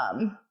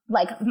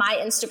 Like my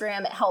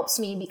Instagram, it helps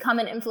me become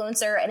an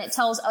influencer, and it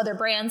tells other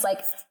brands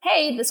like,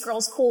 hey, this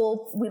girl's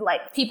cool.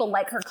 People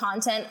like her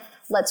content.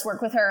 Let's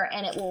work with her,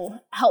 and it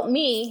will help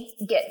me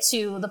get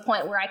to the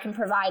point where I can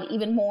provide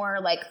even more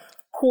like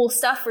cool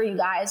stuff for you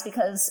guys,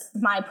 because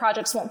my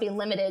projects won't be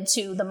limited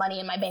to the money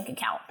in my bank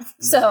account.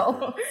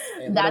 So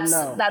that's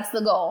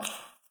the goal.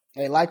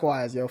 Hey,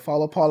 likewise,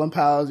 follow Paul and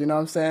Pals, you know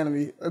what I'm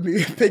saying? Let me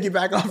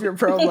piggyback off your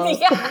promo.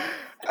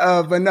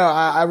 But no,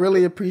 I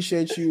really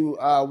appreciate you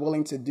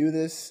willing to do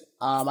this.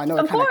 I know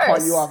it kind of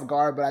caught you off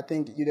guard, but I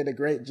think you did a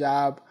great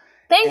job.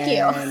 Thank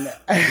you.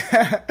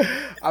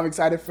 I'm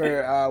excited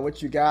for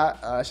what you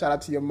got. Shout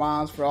out to your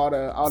moms for all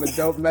the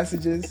dope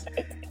messages.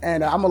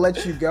 And I'm going to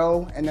let you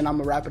go, and then I'm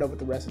going to wrap it up with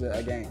the rest of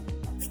the game.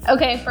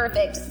 Okay,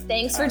 perfect.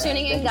 Thanks for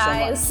tuning in,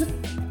 guys. So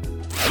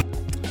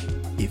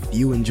if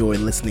you enjoy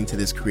listening to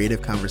this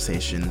creative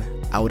conversation,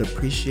 I would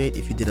appreciate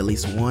if you did at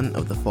least one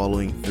of the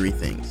following 3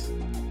 things.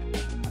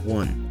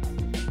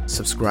 1,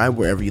 subscribe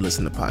wherever you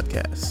listen to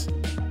podcasts.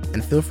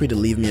 And feel free to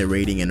leave me a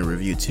rating and a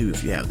review too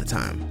if you have the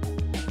time.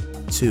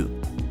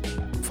 2,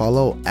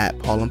 follow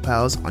 @Paul and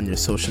Pals on your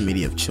social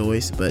media of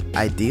choice, but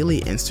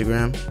ideally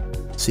Instagram,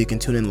 so you can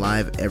tune in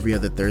live every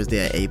other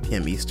Thursday at 8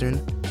 p.m. Eastern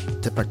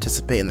to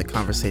participate in the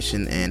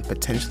conversation and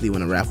potentially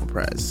win a raffle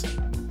prize.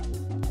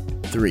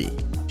 3,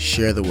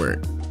 share the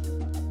word.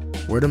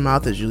 Word of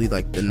mouth is usually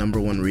like the number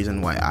 1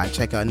 reason why I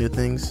check out new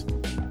things.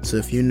 So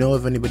if you know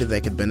of anybody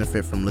that could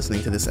benefit from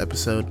listening to this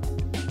episode,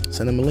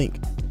 send them a link.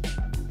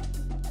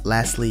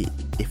 Lastly,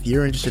 if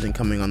you're interested in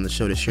coming on the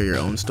show to share your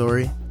own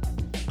story,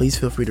 please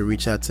feel free to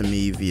reach out to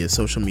me via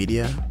social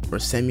media or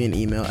send me an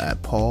email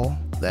at Paul,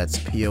 that's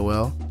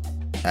P-O-L,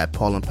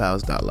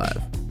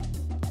 @paulandpals.live.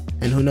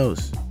 And who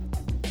knows,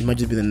 you might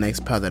just be the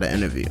next pal that I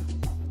interview.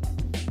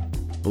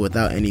 But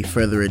without any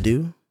further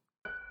ado,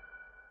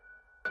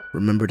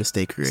 remember to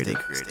stay creative.